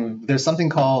 I mean, there's something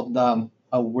called,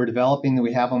 we're developing,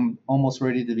 we have them almost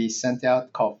ready to be sent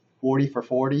out, called 40 for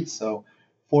 40. So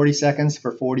 40 seconds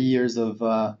for 40 years of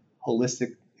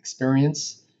holistic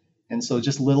experience. And so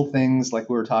just little things like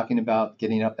we were talking about,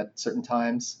 getting up at certain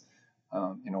times,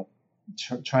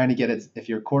 trying to get it, if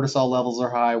your cortisol levels are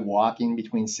high, walking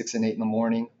between 6 and 8 in the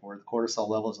morning where the cortisol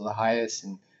levels are the highest,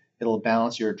 and it'll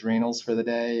balance your adrenals for the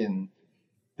day, and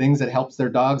things that helps their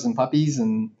dogs and puppies,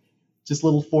 and just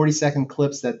little 40-second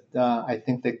clips that I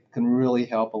think that can really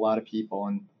help a lot of people.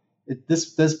 And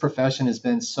this profession has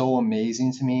been so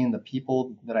amazing to me, and the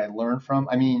people that I learn from.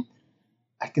 I mean,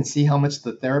 I can see how much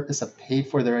the therapists have paid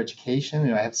for their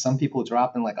education. I have some people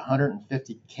dropping like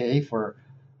 $150K for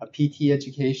a PT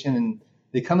education, and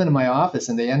they come into my office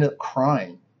and they end up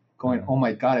crying, going, "Oh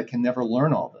my God, I can never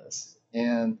learn all this."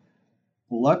 And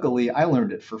luckily, I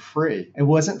learned it for free. It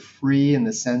wasn't free in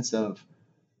the sense of,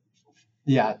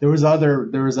 there was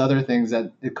other things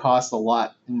that it cost a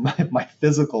lot in my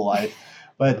physical life,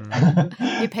 but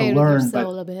you paid with your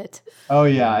soul a bit. Oh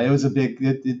yeah, it was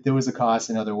there was a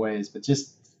cost in other ways, but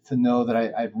just to know that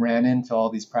I've ran into all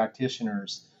these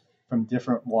practitioners from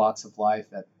different walks of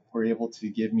life that were able to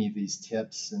give me these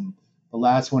tips. And the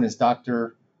last one is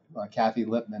Dr. Kathy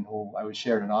Lippman, who I was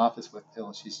shared an office with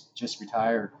till she's just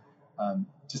retired.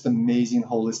 Just amazing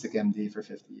holistic MD for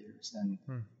 50 years, and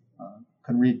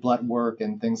can read blood work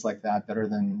and things like that better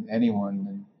than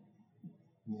anyone.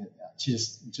 And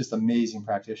she's just amazing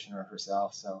practitioner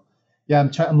herself. So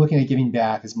I'm looking at giving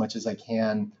back as much as I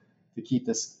can to keep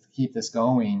this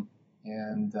going,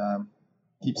 and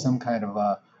keep some kind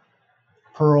of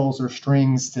pearls or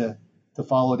strings to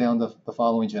follow down the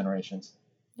following generations.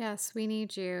 Yes, we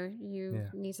need you. You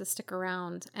need to stick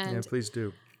around. And please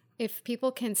do. If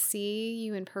people can see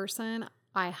you in person,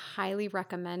 I highly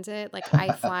recommend it. Like,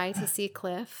 I fly to see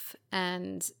Cliff,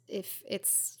 and if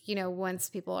it's, once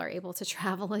people are able to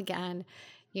travel again,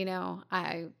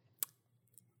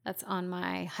 that's on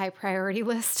my high priority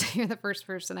list. You're the first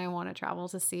person I want to travel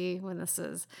to see when this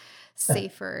is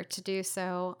safer to do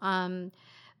so.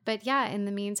 But in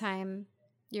the meantime,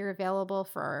 you're available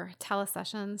for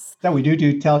telesessions. Yeah, we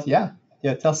do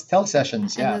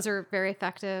telesessions. And those are very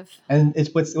effective. And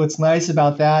it's what's nice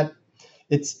about that.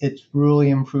 It's really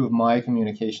improved my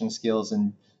communication skills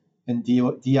and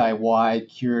DIY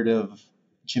curative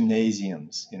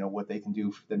gymnasiums, what they can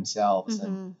do for themselves. Mm-hmm.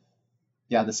 And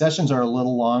yeah, the sessions are a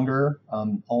little longer,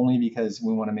 only because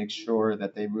we want to make sure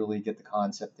that they really get the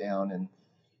concept down and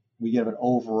we give an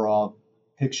overall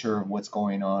picture of what's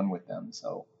going on with them.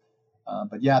 So,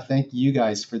 but yeah, thank you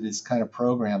guys for these kind of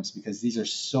programs, because these are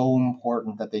so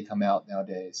important that they come out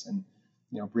nowadays. And,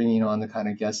 bringing on the kind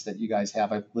of guests that you guys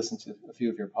have. I've listened to a few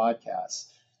of your podcasts,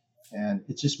 and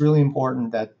it's just really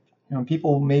important that,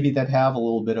 people maybe that have a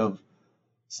little bit of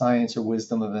science or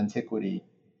wisdom of antiquity,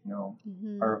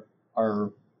 Mm-hmm. are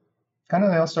kind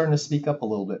of now starting to speak up a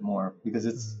little bit more, because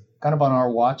it's kind of on our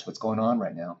watch what's going on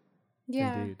right now.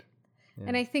 Yeah. Indeed. Yeah.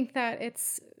 And I think that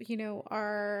it's,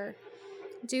 our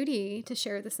duty to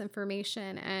share this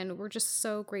information. And we're just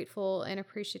so grateful and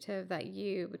appreciative that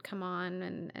you would come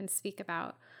on and speak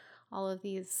about all of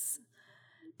these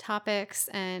topics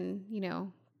and,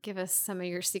 give us some of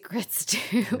your secrets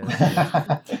too.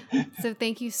 Yeah. So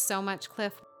thank you so much,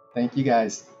 Cliff. Thank you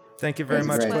guys. Thank you very That's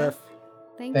much, great. Cliff.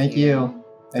 Thank you.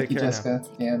 Thank Take you, care Jessica.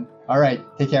 Dan. All right.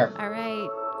 Take care. All right.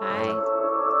 Bye.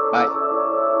 Bye.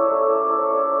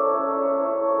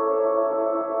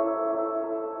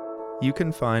 You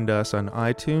can find us on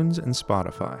iTunes and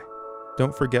Spotify.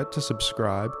 Don't forget to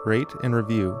subscribe, rate, and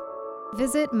review.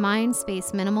 Visit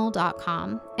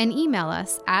mindspaceminimal.com and email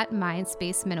us at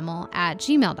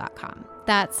mindspaceminimal@gmail.com.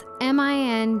 That's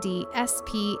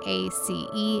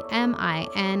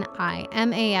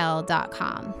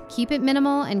MindSpaceMinimal.com. Keep it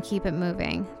minimal and keep it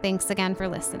moving. Thanks again for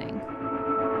listening.